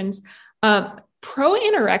questions. Pro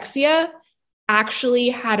anorexia actually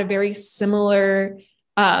had a very similar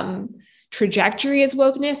trajectory as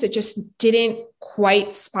wokeness. It just didn't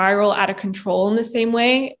quite spiral out of control in the same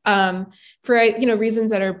way, for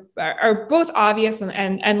reasons that are both obvious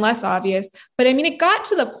and less obvious. But I mean, it got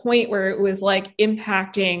to the point where it was like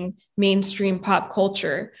impacting mainstream pop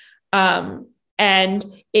culture. And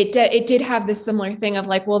it did have this similar thing of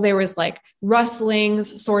like, well, there was like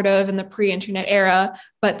rustlings sort of in the pre-internet era,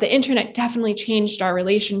 but the internet definitely changed our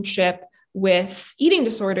relationship with eating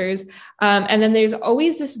disorders. And then there's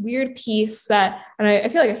always this weird piece that, and I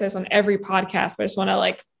feel like I say this on every podcast, but I just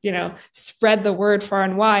want to spread the word far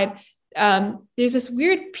and wide. There's this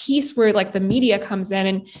weird piece where like the media comes in,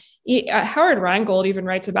 and Howard Rheingold even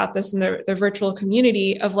writes about this in the virtual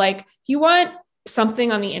community of like, you want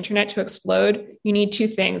something on the internet to explode, you need two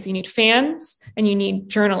things. You need fans and you need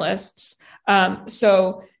journalists.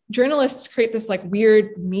 So journalists create this like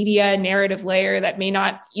weird media narrative layer that may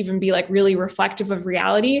not even be like really reflective of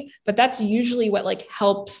reality, but that's usually what like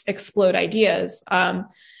helps explode ideas.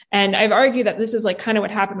 And I've argued that this is like kind of what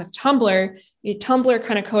happened with Tumblr. Tumblr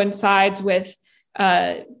kind of coincides with,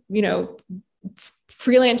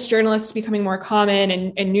 freelance journalists becoming more common,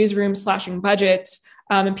 and newsrooms slashing budgets.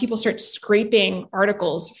 And people start scraping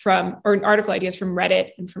article ideas from Reddit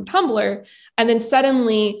and from Tumblr. And then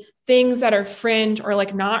suddenly things that are fringe or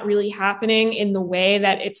like not really happening in the way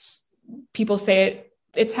that people say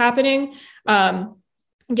it's happening,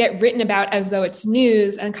 get written about as though it's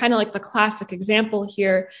news. And kind of like the classic example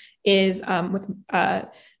here is with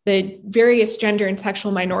the various gender and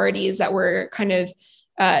sexual minorities that were kind of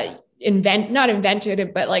not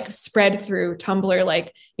invented, but like spread through Tumblr,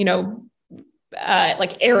 like,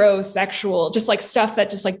 like aerosexual, just like stuff that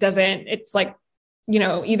just like doesn't, it's like,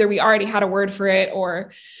 either we already had a word for it,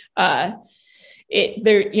 or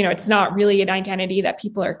it's not really an identity that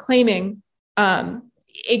people are claiming.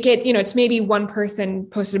 It's maybe one person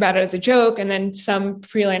posted about it as a joke, and then some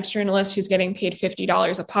freelance journalist who's getting paid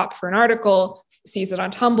 $50 a pop for an article sees it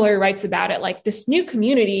on Tumblr, writes about it, like this new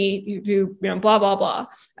community, blah, blah, blah.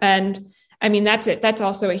 And I mean, that's it. That's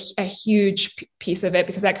also a huge piece of it,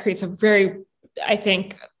 because that creates a very, I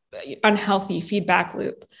think, unhealthy feedback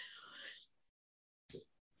loop.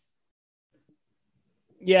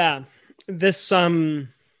 Yeah, this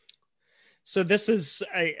so this is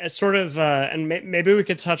a sort of and maybe we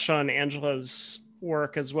could touch on Angela's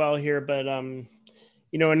work as well here, but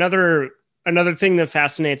another thing that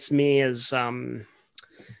fascinates me is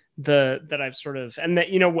that I've sort of, and that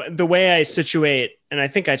the way I situate, and I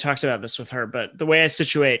think I talked about this with her, but the way I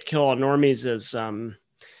situate Kill All Normies is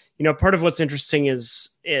part of what's interesting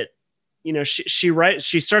is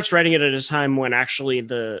she starts writing it at a time when actually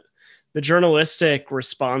the journalistic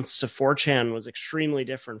response to 4chan was extremely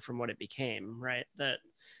different from what it became, right?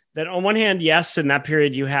 That on one hand, yes, in that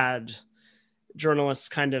period you had journalists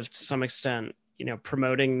kind of to some extent,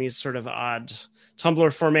 promoting these sort of odd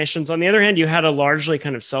Tumblr formations. On the other hand, you had a largely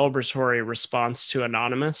kind of celebratory response to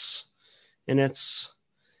Anonymous in the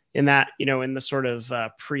sort of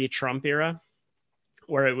pre-Trump era,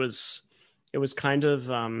 where it was kind of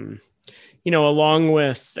along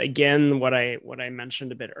with, again, what I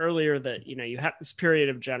mentioned a bit earlier, that you had this period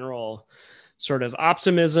of general sort of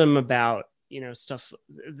optimism about stuff,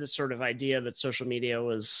 this sort of idea that social media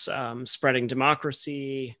was spreading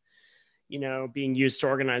democracy, being used to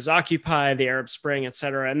organize Occupy, the Arab Spring, et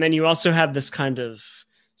cetera. And then you also had this kind of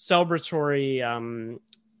celebratory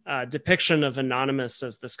depiction of Anonymous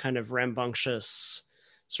as this kind of rambunctious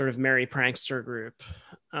sort of merry prankster group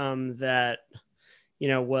that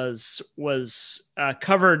was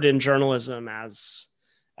covered in journalism as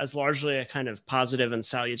largely a kind of positive and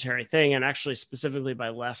salutary thing, and actually specifically by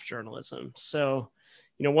left journalism. So,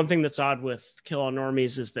 one thing that's odd with Kill All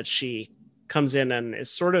Normies is that she comes in and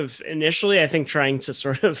is sort of initially, I think, trying to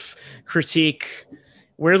sort of critique,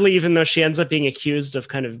 weirdly, even though she ends up being accused of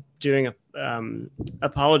kind of doing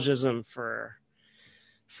apologism for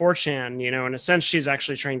 4chan, in a sense, she's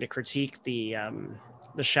actually trying to critique the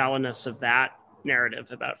shallowness of that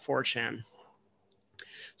narrative about 4chan.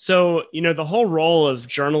 So, the whole role of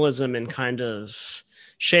journalism in kind of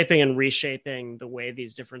shaping and reshaping the way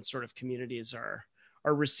these different sort of communities are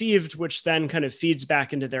received, which then kind of feeds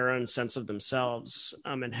back into their own sense of themselves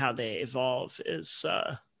and how they evolve is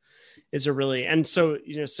a really, and so,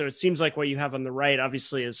 so it seems like what you have on the right,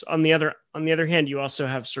 obviously, is on the other hand, you also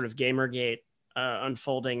have sort of Gamergate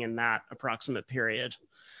unfolding in that approximate period.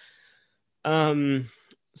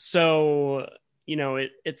 So,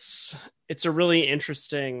 it's a really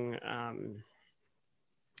interesting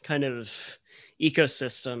kind of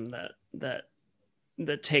ecosystem that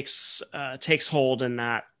takes hold in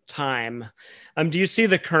that time. Do you see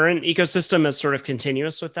the current ecosystem as sort of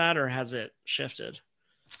continuous with that, or has it shifted?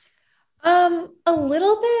 A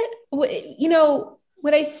little bit. What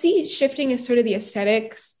I see shifting is sort of the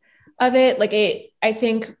aesthetics of it. Like, I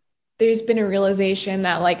think there's been a realization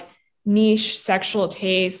that like niche sexual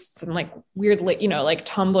tastes and like weird, like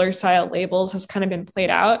Tumblr style labels has kind of been played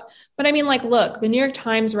out. But I mean, like, look, the New York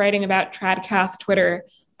Times writing about Tradcath Twitter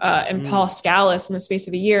and Paul Scalise in the space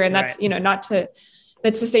of a year. And that's, right.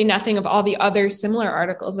 That's to say nothing of all the other similar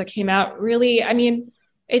articles that came out. Really, I mean,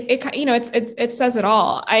 it says it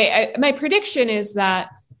all. My prediction is that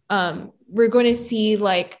we're going to see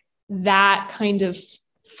like that kind of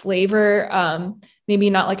flavor, maybe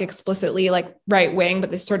not like explicitly like right wing, but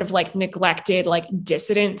this sort of like neglected, like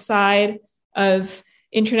dissident side of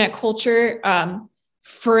internet culture,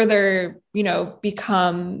 further,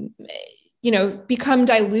 become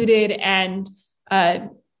diluted and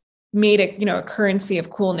made a currency of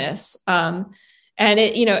coolness. And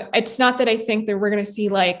it's not that I think that we're going to see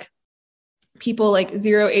like people like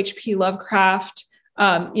Zero HP Lovecraft,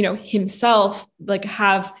 himself, like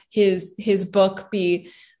have his book be,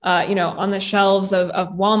 on the shelves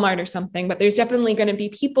of Walmart or something, but there's definitely going to be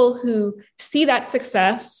people who see that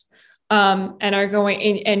success and are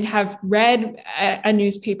going and have read a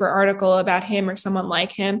newspaper article about him or someone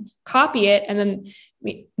like him, copy it, and then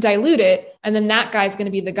dilute it. And then that guy's going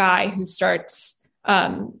to be the guy who starts,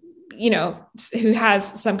 who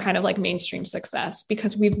has some kind of like mainstream success,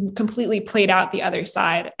 because we've completely played out the other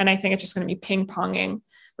side. And I think it's just going to be ping ponging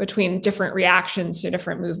between different reactions to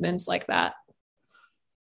different movements like that.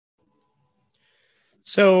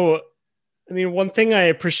 So, I mean, one thing I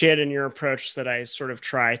appreciate in your approach that I sort of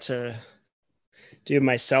try to do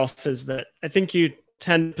myself is that I think you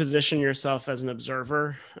tend to position yourself as an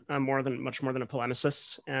observer much more than a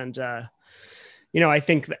polemicist. And, I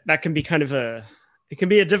think that can be it can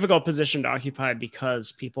be a difficult position to occupy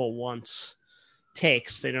because people want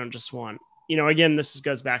takes. They don't just want, again, this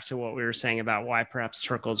goes back to what we were saying about why perhaps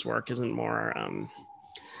Turkle's work isn't more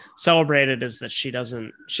celebrated, is that she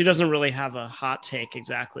doesn't really have a hot take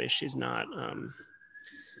exactly. She's not,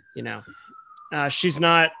 she's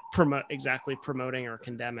not exactly promoting or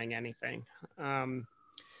condemning anything.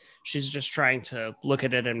 She's just trying to look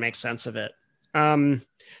at it and make sense of it.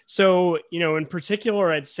 So, in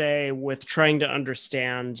particular, I'd say with trying to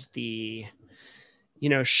understand the,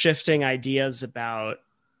 shifting ideas about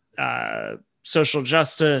social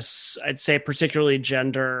justice, I'd say particularly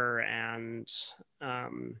gender and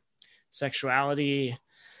sexuality,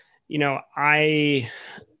 I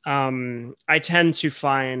tend to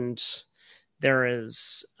find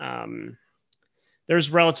there's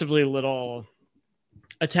relatively little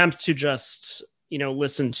attempt to just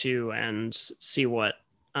listen to and see what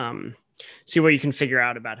you can figure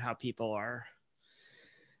out about how people are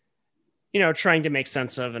trying to make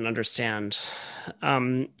sense of and understand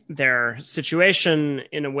their situation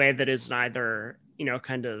in a way that is neither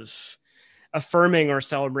kind of affirming or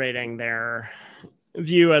celebrating their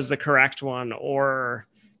view as the correct one or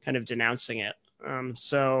kind of denouncing it.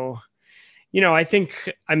 So I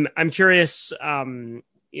think I'm curious in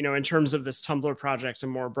terms of this Tumblr project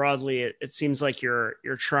and more broadly, it seems like you're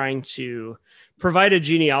trying to provide a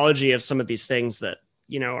genealogy of some of these things that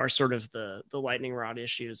are sort of the lightning rod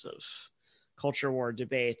issues of culture war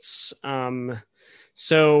debates.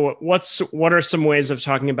 So what are some ways of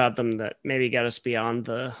talking about them that maybe get us beyond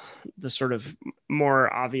the sort of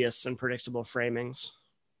more obvious and predictable framings?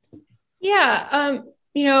 Yeah.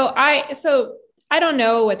 I don't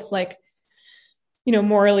know what's like,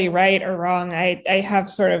 morally right or wrong. I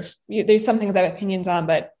have sort of, there's some things I have opinions on,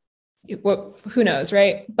 but who knows,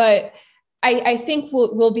 right? But I think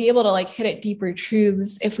we'll be able to like hit at deeper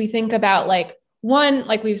truths if we think about like, one,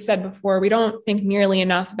 like we've said before, we don't think nearly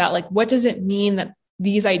enough about like, what does it mean that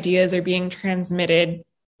these ideas are being transmitted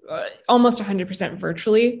almost 100%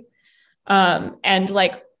 virtually? And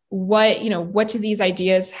like, what do these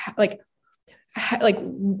ideas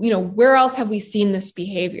where else have we seen this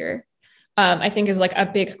behavior? I think is like a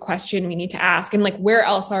big question we need to ask. And like, where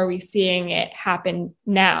else are we seeing it happen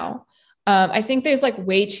now? I think there's like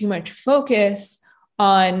way too much focus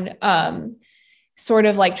on sort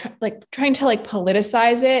of like trying to like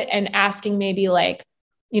politicize it and asking maybe like,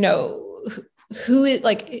 who is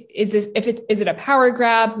like, is this, is it a power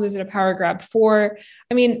grab? Who is it a power grab for?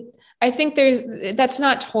 I mean, I think that's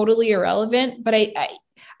not totally irrelevant, but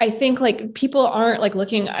I think like people aren't like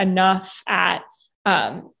looking enough at,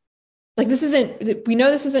 like we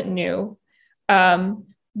know this isn't new.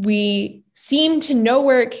 We seem to know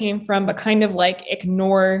where it came from, but kind of like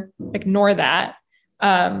ignore that.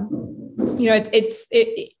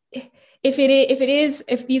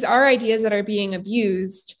 If these are ideas that are being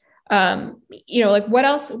abused, like what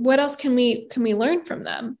else can we learn from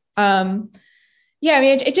them? Yeah, I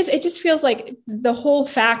mean, it just feels like the whole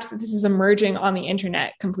fact that this is emerging on the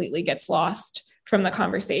internet completely gets lost from the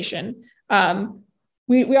conversation.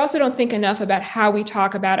 We also don't think enough about how we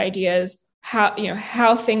talk about ideas,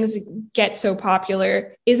 how things get so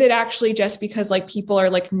popular. Is it actually just because like people are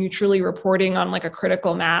like neutrally reporting on like a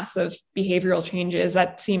critical mass of behavioral changes?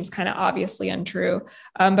 That seems kind of obviously untrue.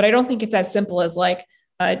 But I don't think it's as simple as like,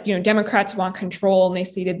 Democrats want control and they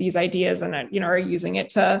seeded these ideas and, are using it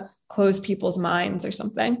to close people's minds or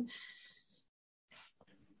something.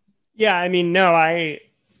 Yeah, I mean, no,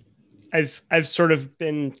 I've sort of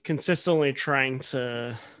been consistently trying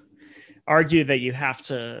to argue that you have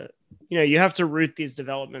to root these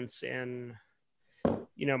developments in,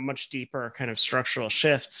 much deeper kind of structural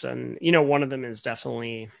shifts. And, one of them is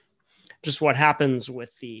definitely just what happens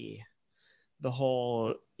with the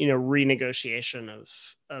whole, renegotiation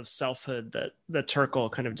of selfhood that Turkle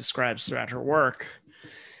kind of describes throughout her work.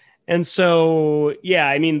 And so, yeah,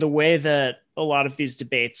 I mean, the way that a lot of these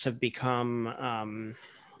debates have become,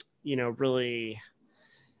 really,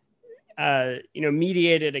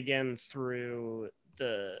 mediated again through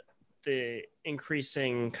the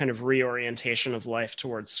increasing kind of reorientation of life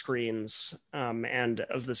towards screens, and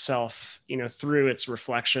of the self, through its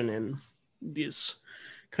reflection in these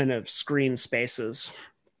kind of screen spaces.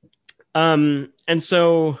 And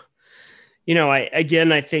so,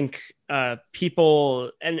 I think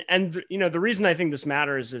people and the reason I think this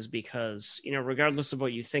matters is because, regardless of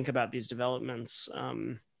what you think about these developments,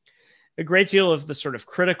 a great deal of the sort of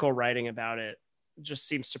critical writing about it just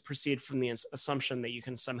seems to proceed from the assumption that you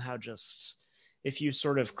can somehow just, if you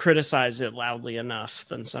sort of criticize it loudly enough,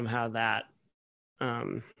 then somehow that,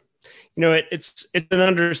 it's an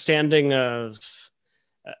understanding of,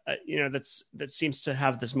 that seems to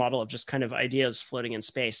have this model of just kind of ideas floating in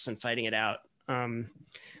space and fighting it out,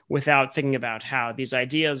 without thinking about how these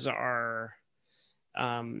ideas are,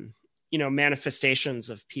 manifestations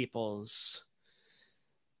of people's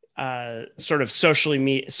sort of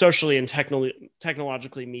socially and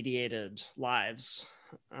technologically mediated lives,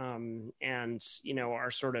 and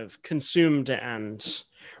are sort of consumed and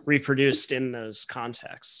reproduced in those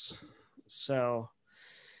contexts. So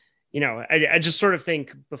I just sort of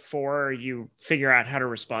think before you figure out how to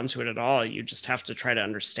respond to it at all, you just have to try to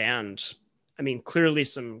understand. I mean, clearly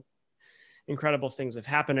some incredible things have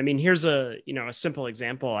happened. I mean, here's a simple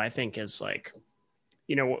example, I think, is like,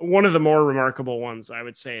 one of the more remarkable ones I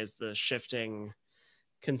would say is the shifting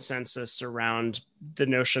consensus around the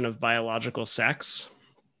notion of biological sex,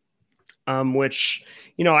 which,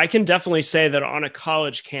 I can definitely say that on a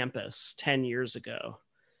college campus 10 years ago,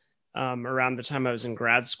 around the time I was in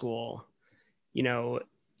grad school,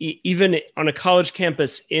 even on a college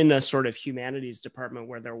campus in a sort of humanities department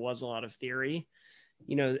where there was a lot of theory,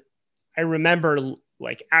 I remember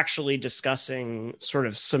like actually discussing sort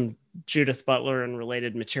of some Judith Butler and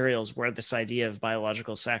related materials where this idea of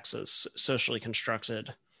biological sex as socially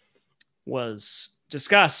constructed was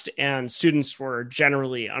discussed, and students were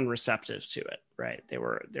generally unreceptive to it, right? They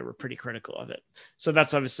were pretty critical of it. So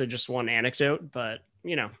that's obviously just one anecdote, but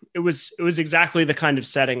it was exactly the kind of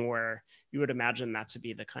setting where you would imagine that to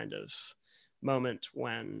be the kind of moment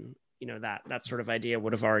when, that sort of idea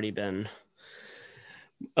would have already been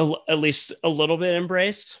at least a little bit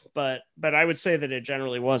embraced, but I would say that it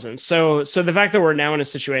generally wasn't. So the fact that we're now in a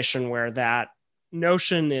situation where that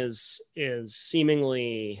notion is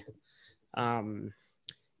seemingly,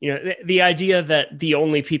 the idea that the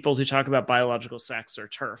only people who talk about biological sex are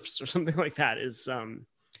TERFs or something like that is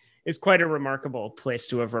quite a remarkable place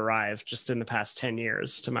to have arrived just in the past 10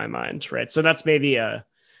 years, to my mind, right? So that's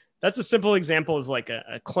that's a simple example of like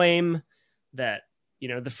a claim that,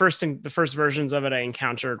 the first versions of it I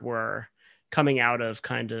encountered were coming out of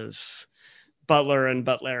kind of Butler and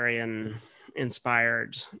Butlerian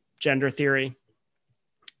inspired gender theory.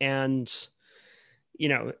 And,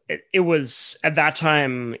 it was at that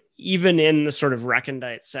time, even in the sort of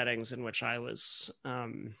recondite settings in which I was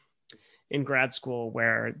in grad school,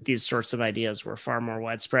 where these sorts of ideas were far more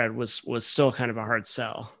widespread, was still kind of a hard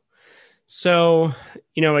sell. So,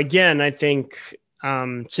 again, I think,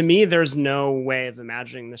 to me, there's no way of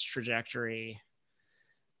imagining this trajectory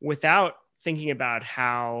without thinking about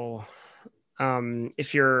how,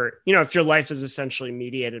 if your life is essentially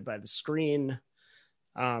mediated by the screen,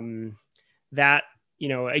 that,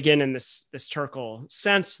 again, in this Turkle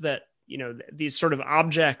sense that, these sort of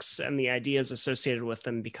objects and the ideas associated with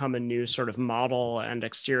them become a new sort of model and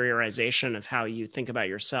exteriorization of how you think about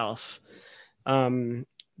yourself,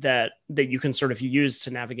 that you can sort of use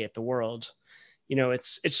to navigate the world.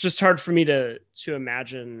 It's just hard for me to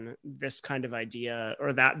imagine this kind of idea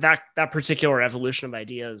or that particular evolution of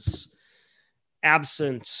ideas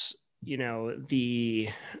absent, the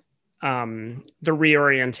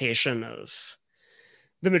reorientation of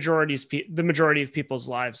the majority of people's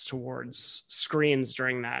lives towards screens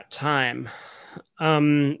during that time.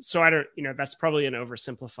 So I don't, that's probably an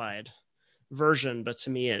oversimplified version, but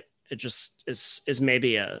to me, it just is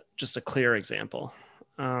maybe just a clear example.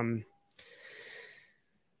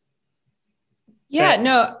 Yeah,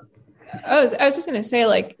 no, I was just going to say,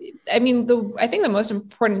 like, I mean, I think the most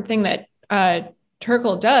important thing that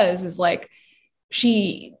Turkle does is like,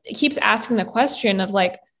 she keeps asking the question of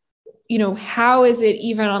like, how is it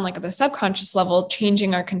even on like the subconscious level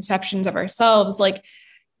changing our conceptions of ourselves? Like,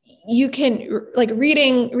 you can like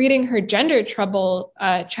reading her gender trouble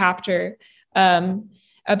chapter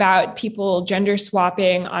about people gender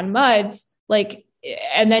swapping on MUDs, like,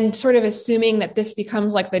 and then sort of assuming that this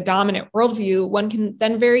becomes like the dominant worldview, one can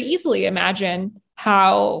then very easily imagine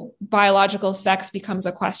how biological sex becomes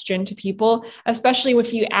a question to people, especially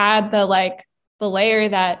if you add the layer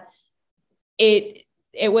that it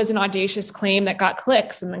was an audacious claim that got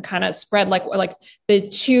clicks and then kind of spread like the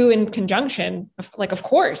two in conjunction, of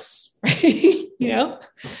course, right?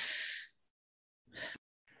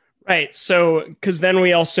 Right. So, because then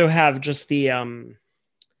we also have just the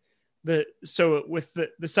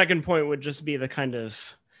second point would just be the kind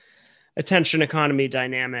of attention economy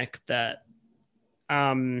dynamic that,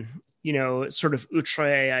 sort of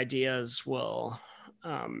outre ideas will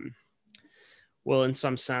in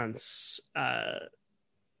some sense,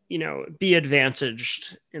 be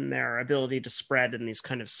advantaged in their ability to spread in these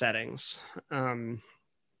kind of settings,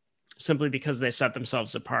 simply because they set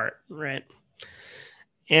themselves apart. Right.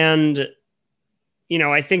 And,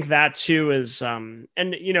 I think that too is,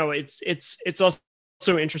 it's also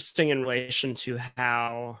interesting in relation to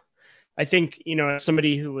how I think, as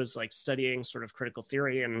somebody who was like studying sort of critical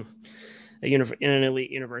theory in an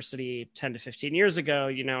elite university 10 to 15 years ago,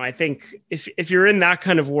 I think if you're in that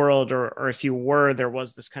kind of world, or if you were, there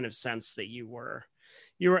was this kind of sense that you were,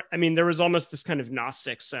 there was almost this kind of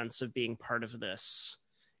Gnostic sense of being part of this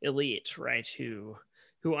elite, right? Who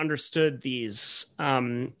understood these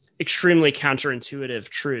extremely counterintuitive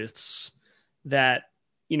truths that,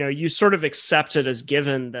 you sort of accept it as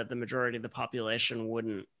given that the majority of the population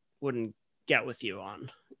wouldn't get with you on,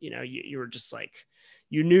 you were just like,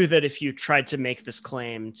 you knew that if you tried to make this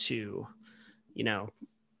claim to,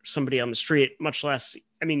 somebody on the street, much less,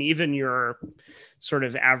 even your sort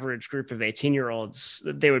of average group of 18-year-olds,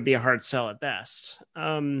 they would be a hard sell at best.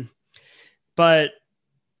 But,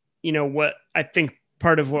 what I think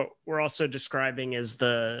part of what we're also describing is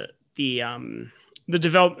the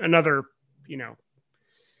another,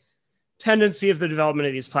 tendency of the development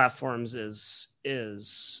of these platforms is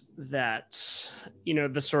that,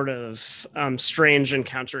 the sort of strange and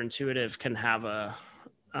counterintuitive can have a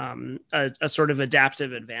sort of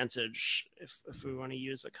adaptive advantage if we want to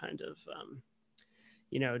use a kind of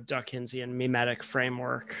Dawkinsian mimetic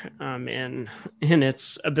framework in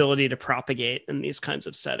its ability to propagate in these kinds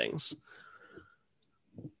of settings.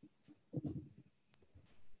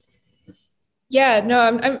 Yeah, no,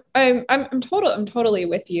 I'm totally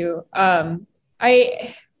with you.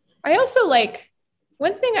 I also like,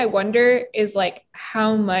 one thing I wonder is like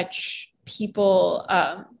how much people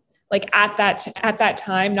like at that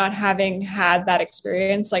time, not having had that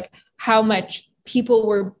experience, like how much people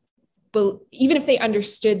were, even if they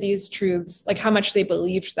understood these truths, like how much they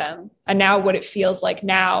believed them. And now what it feels like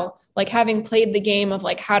now, like having played the game of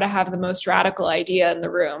like how to have the most radical idea in the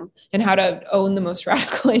room and how to own the most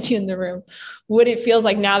radical idea in the room, what it feels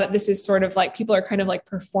like now that this is sort of like people are kind of like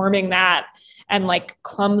performing that and like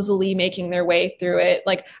clumsily making their way through it.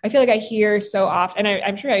 Like I feel like I hear so often, and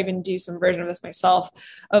I'm sure I even do some version of this myself,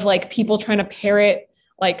 of like people trying to parrot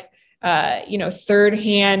like third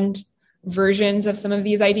hand versions of some of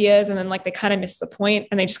these ideas, and then like they kind of miss the point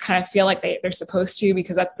and they just kind of feel like they're supposed to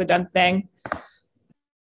because that's the done thing.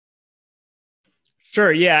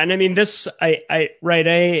 Sure, yeah. And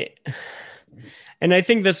and I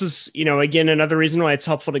think this is, again, another reason why it's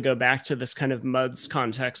helpful to go back to this kind of MUDs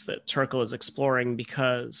context that Turkle is exploring,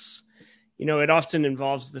 because it often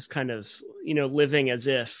involves this kind of living as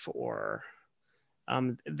if, or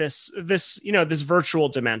this virtual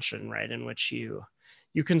dimension, right, in which you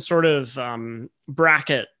can sort of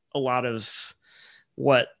bracket a lot of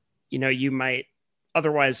what you might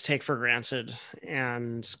otherwise take for granted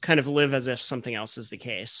and kind of live as if something else is the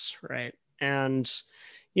case, right? And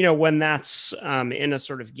when that's in a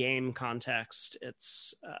sort of game context,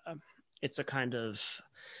 it's a kind of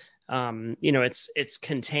it's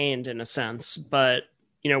contained in a sense. But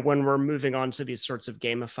when we're moving on to these sorts of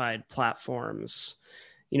gamified platforms,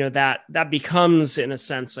 that becomes in a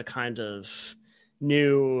sense a kind of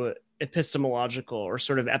new epistemological or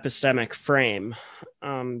sort of epistemic frame,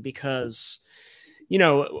 because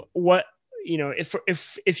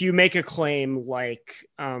if you make a claim like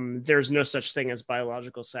there's no such thing as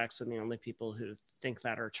biological sex and the only people who think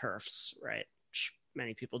that are TERFs, right, which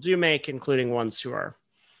many people do make, including ones who are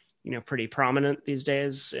pretty prominent these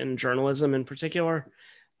days in journalism in particular,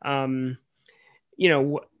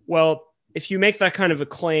 well, if you make that kind of a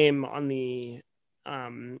claim on the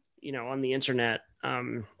on the internet,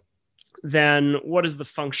 then what is the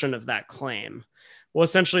function of that claim? Well,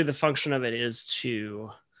 essentially the function of it is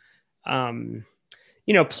to,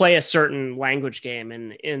 play a certain language game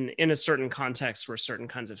in a certain context where certain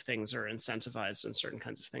kinds of things are incentivized and certain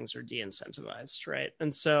kinds of things are de-incentivized, right?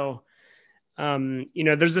 And so,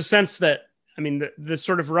 there's a sense that, the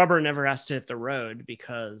sort of rubber never has to hit the road,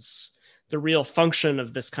 because the real function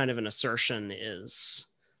of this kind of an assertion is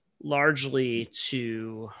largely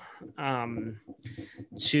to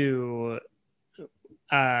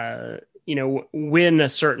win a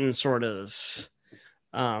certain sort of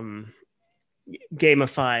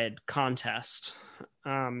gamified contest,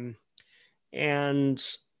 and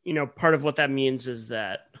part of what that means is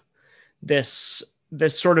that this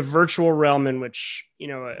sort of virtual realm in which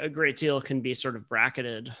a great deal can be sort of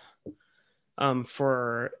bracketed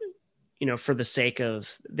for the sake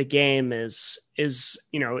of the game is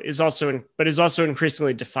also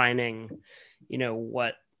increasingly defining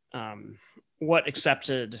what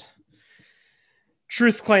accepted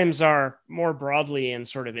truth claims are more broadly in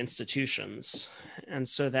sort of institutions. And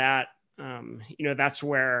so that that's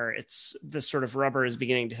where it's this sort of rubber is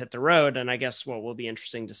beginning to hit the road. And I guess what will be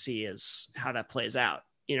interesting to see is how that plays out,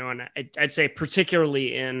 and I'd say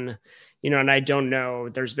particularly in, and I don't know,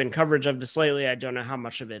 there's been coverage of this lately. I don't know how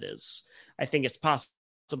much of it is. I think it's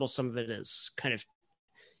possible some of it is kind of,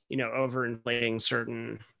 overinflating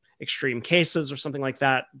certain extreme cases or something like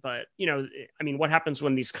that. But, what happens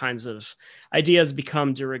when these kinds of ideas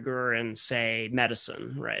become de rigueur in, say,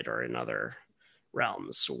 medicine, right, or in other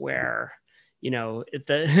realms where,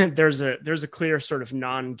 there's a clear sort of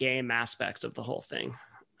non-game aspect of the whole thing.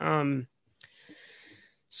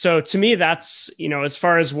 So to me, that's, as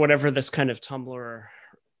far as whatever this kind of Tumblr,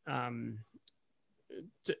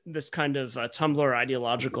 this kind of Tumblr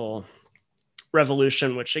ideological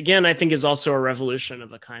revolution, which again, I think is also a revolution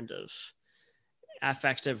of a kind of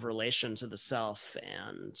affective relation to the self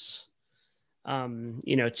and,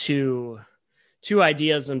 to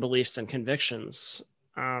ideas and beliefs and convictions.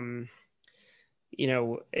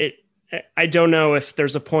 I don't know if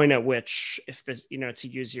there's a point at which, if this, to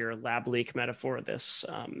use your lab leak metaphor, this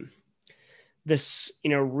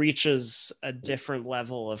reaches a different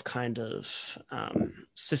level of kind of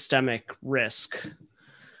systemic risk.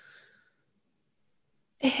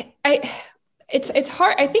 It's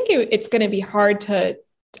hard. I think it's going to be hard to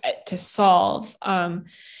solve.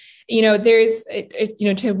 There's,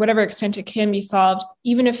 to whatever extent it can be solved,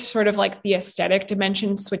 even if sort of like the aesthetic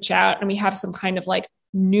dimensions switch out and we have some kind of like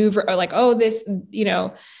new, or like, oh, this,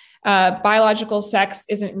 biological sex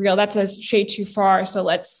isn't real. That's a shade too far. So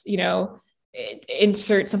let's,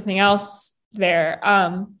 insert something else there.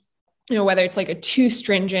 Whether it's like a too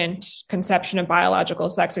stringent conception of biological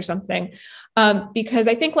sex or something. Because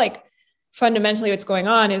I think like fundamentally what's going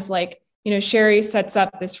on is like, Sherry sets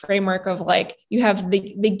up this framework of like, you have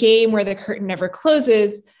the game where the curtain never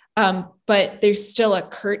closes, but there's still a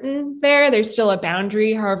curtain there. There's still a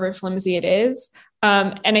boundary, however flimsy it is.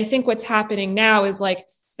 And I think what's happening now is like,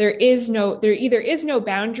 there either is no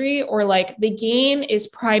boundary, or like the game is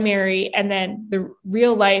primary and then the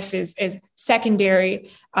real life is secondary.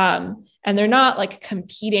 And they're not like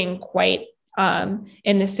competing quite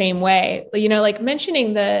in the same way. Like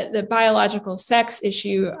mentioning the biological sex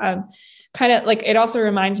issue, kind of like, it also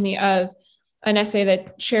reminds me of an essay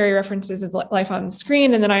that Sherry references as Life on the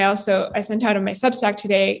Screen. And then I sent out in my Substack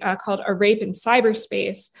today called A Rape in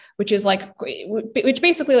Cyberspace, which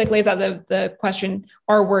basically like lays out the question,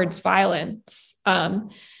 are words violence?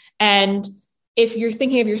 And if you're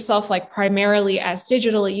thinking of yourself like primarily as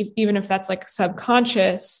digital, even if that's like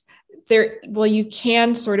subconscious, you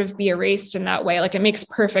can sort of be erased in that way. Like it makes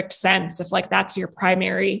perfect sense if like that's your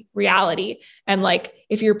primary reality. And like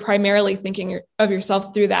if you're primarily thinking of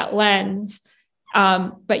yourself through that lens,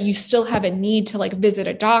 but you still have a need to like visit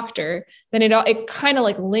a doctor, then it kind of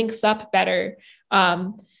like links up better.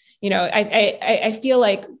 I feel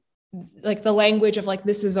like the language of like,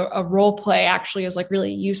 this is a role play actually is like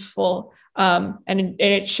really useful. And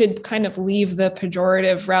it should kind of leave the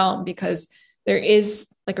pejorative realm, because there is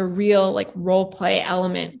like a real like role play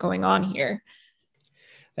element going on here.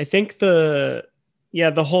 I think the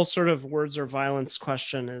whole sort of words or violence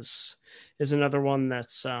question is another one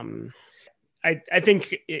that's I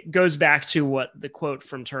think it goes back to what the quote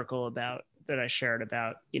from Turkle about that I shared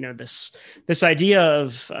about, this idea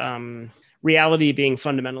of reality being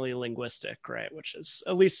fundamentally linguistic, right? Which is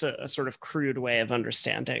at least a sort of crude way of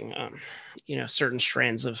understanding, certain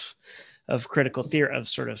strains of critical theory, of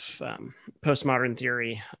sort of postmodern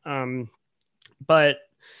theory. But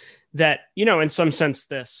that, in some sense,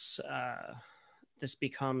 this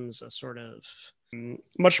becomes a sort of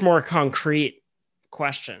much more concrete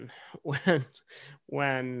question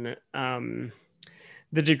when the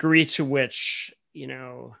degree to which,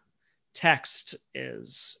 text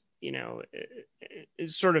is,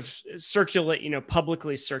 is sort of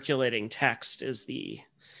publicly circulating text is the,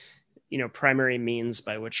 primary means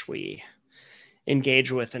by which we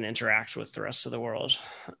engage with and interact with the rest of the world.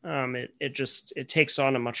 It takes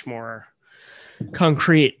on a much more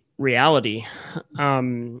concrete reality,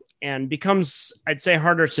 and becomes, I'd say,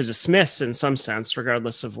 harder to dismiss in some sense,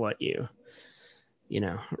 regardless of what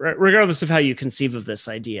regardless of how you conceive of this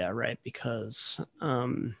idea, right? Because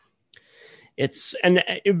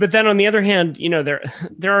but then on the other hand,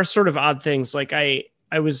 there are sort of odd things. Like I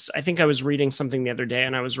think I was reading something the other day,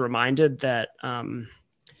 and I was reminded that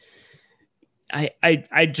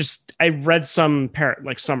I read some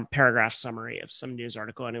paragraph summary of some news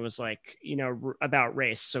article, and it was like, about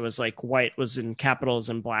race. So it was like white was in capitals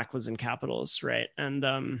and black was in capitals. Right. And,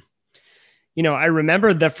 I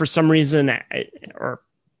remembered that for some reason,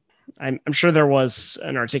 I'm sure there was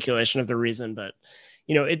an articulation of the reason, but,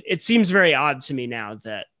 it seems very odd to me now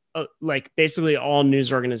that basically all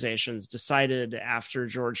news organizations decided after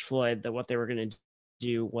George Floyd that what they were going to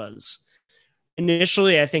do was,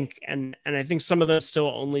 initially, I think, and I think some of them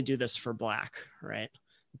still only do this for black, right?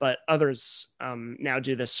 But others now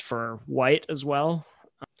do this for white as well.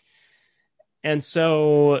 And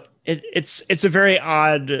so it's a very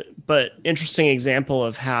odd but interesting example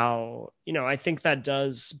of how, I think that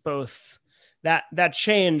does both that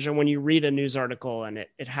change. And when you read a news article and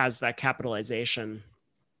it has that capitalization,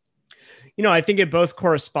 I think it both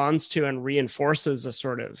corresponds to and reinforces a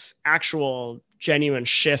sort of actual genuine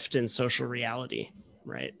shift in social reality.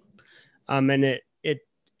 right? And it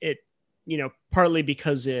partly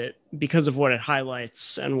because of what it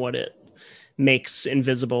highlights and what it makes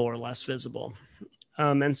invisible or less visible.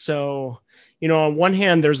 And so, on one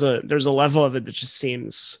hand, there's a level of it that just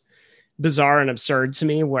seems bizarre and absurd to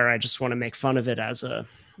me, where I just want to make fun of it as a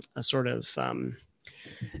sort of,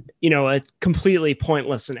 a completely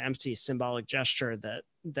pointless and empty symbolic gesture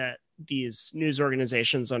that these news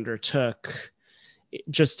organizations undertook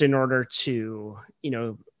just in order to,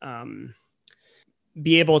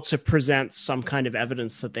 be able to present some kind of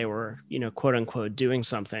evidence that they were, quote unquote, doing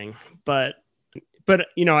something. But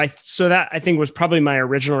that I think was probably my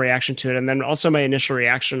original reaction to it. And then also my initial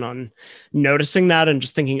reaction on noticing that and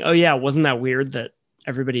just thinking, oh yeah, wasn't that weird that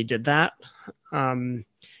everybody did that? And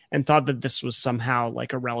thought that this was somehow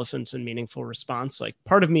like a relevant and meaningful response. Like,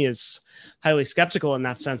 part of me is highly skeptical in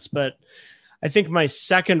that sense, but I think my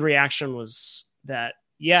second reaction was that,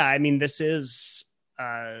 yeah, I mean, this is,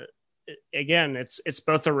 again, it's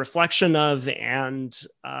both a reflection of and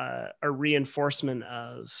a reinforcement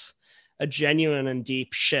of a genuine and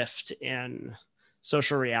deep shift in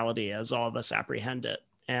social reality as all of us apprehend it.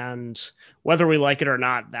 And whether we like it or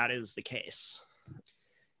not, that is the case.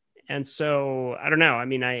 And so I don't know. I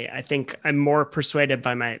mean, I think I'm more persuaded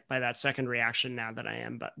by that second reaction now than I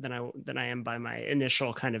am by my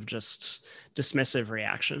initial kind of just dismissive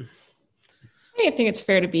reaction. I think it's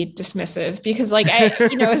fair to be dismissive because like,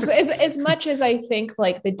 as much as I think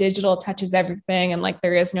like the digital touches everything and like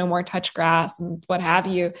there is no more touch grass and what have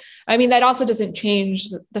you, I mean, that also doesn't change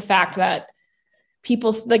the fact that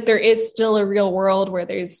people, like, there is still a real world where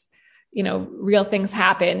there's, real things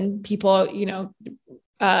happen. People,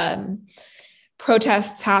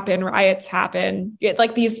 protests happen, riots happen.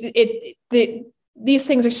 These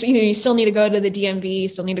things are, you still need to go to the DMV,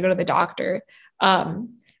 still need to go to the doctor.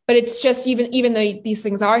 But it's just, even though these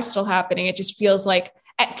things are still happening, it just feels like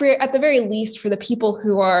at the very least for the people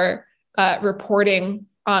who are reporting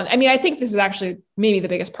on, I mean, I think this is actually maybe the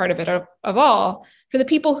biggest part of it of all, for the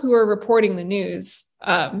people who are reporting the news,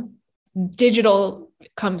 digital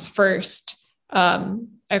comes first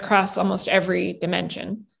across almost every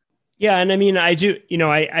dimension. Yeah. And I mean, I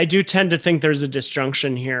do tend to think there's a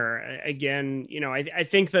disjunction here. Again, I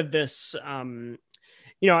think that this,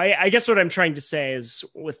 I guess what I'm trying to say is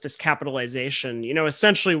with this capitalization,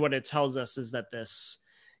 essentially what it tells us is that this,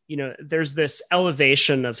 there's this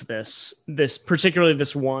elevation of this particularly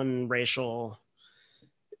this one racial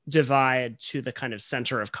divide to the kind of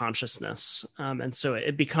center of consciousness. And so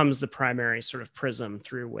it becomes the primary sort of prism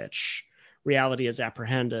through which reality is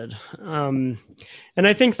apprehended. And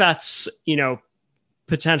I think that's,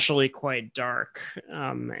 potentially quite dark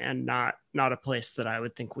and not a place that I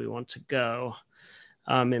would think we want to go.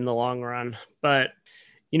 In the long run, but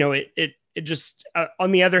it just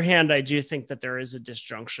on the other hand, I do think that there is a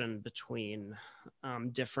disjunction between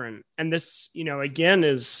different, and this again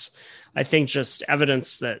is, I think, just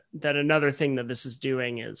evidence that another thing that this is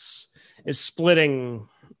doing is splitting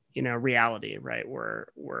reality, right? We're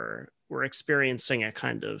experiencing a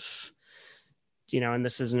kind of and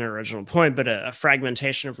this is an original point, but a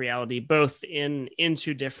fragmentation of reality, both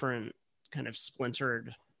into different kind of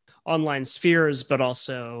splintered online spheres, but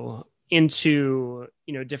also into,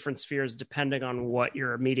 different spheres depending on what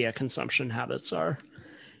your media consumption habits are.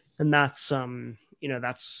 And that's,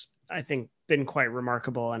 that's, I think, been quite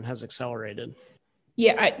remarkable and has accelerated.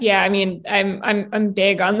 Yeah. I mean, I'm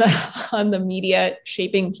big on the media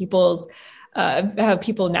shaping people's, how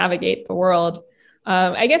people navigate the world.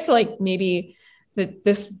 I guess like maybe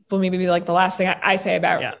this will maybe be like the last thing I say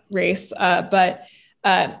about race. But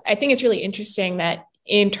I think it's really interesting that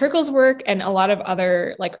in Turkle's work and a lot of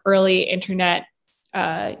other like early internet,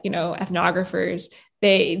 ethnographers,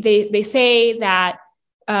 they say that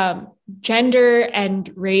gender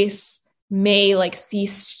and race may like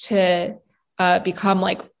cease to become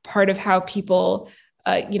like part of how people,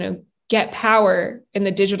 get power in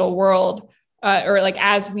the digital world, or like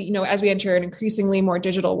as we enter an increasingly more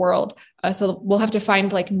digital world. So we'll have to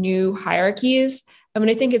find like new hierarchies. I mean,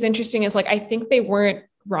 I think is interesting is like I think they weren't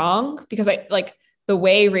wrong because the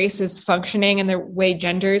way race is functioning and the way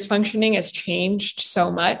gender is functioning has changed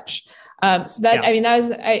so much. I mean,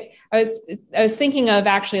 I was thinking of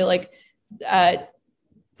actually like,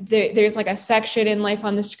 there's like a section in Life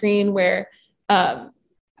on the Screen where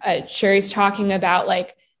Sherry's talking about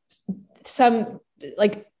like some,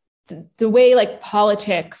 like the way like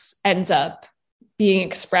politics ends up being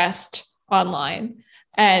expressed online.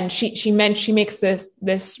 And she makes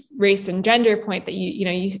this race and gender point that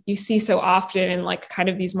you see so often in like kind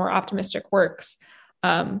of these more optimistic works.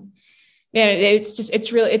 And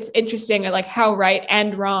it's interesting like how right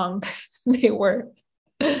and wrong they were.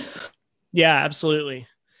 Yeah, absolutely.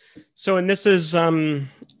 So, and this is,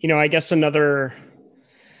 I guess another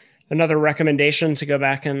recommendation to go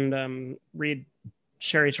back and read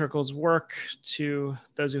Sherry Turkle's work to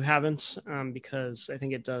those who haven't, because I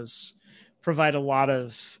think it does provide a lot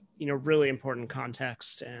of, really important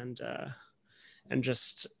context and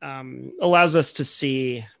just allows us to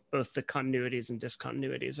see both the continuities and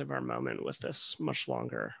discontinuities of our moment with this much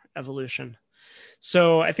longer evolution.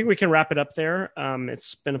 So I think we can wrap it up there.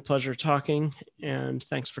 It's been a pleasure talking, and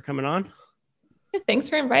thanks for coming on. Yeah, thanks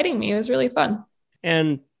for inviting me. It was really fun.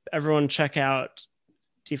 And everyone check out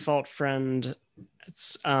Default Friend.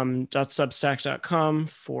 It's .substack.com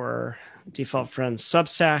for Default Friend's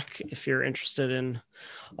Substack if you're interested in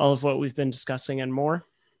all of what we've been discussing and more.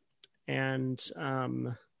 And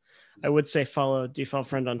I would say follow Default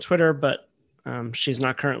Friend on Twitter, but she's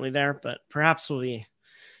not currently there. But perhaps we'll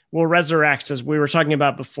resurrect, as we were talking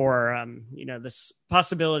about before, this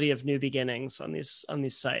possibility of new beginnings on these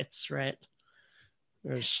sites, right?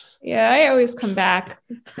 Yeah, I always come back.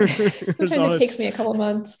 Sometimes it takes me a couple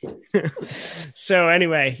months. So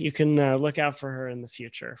anyway, you can look out for her in the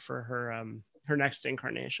future for her next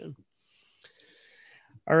incarnation.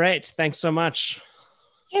 All right. Thanks so much.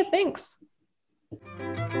 Yeah, thanks.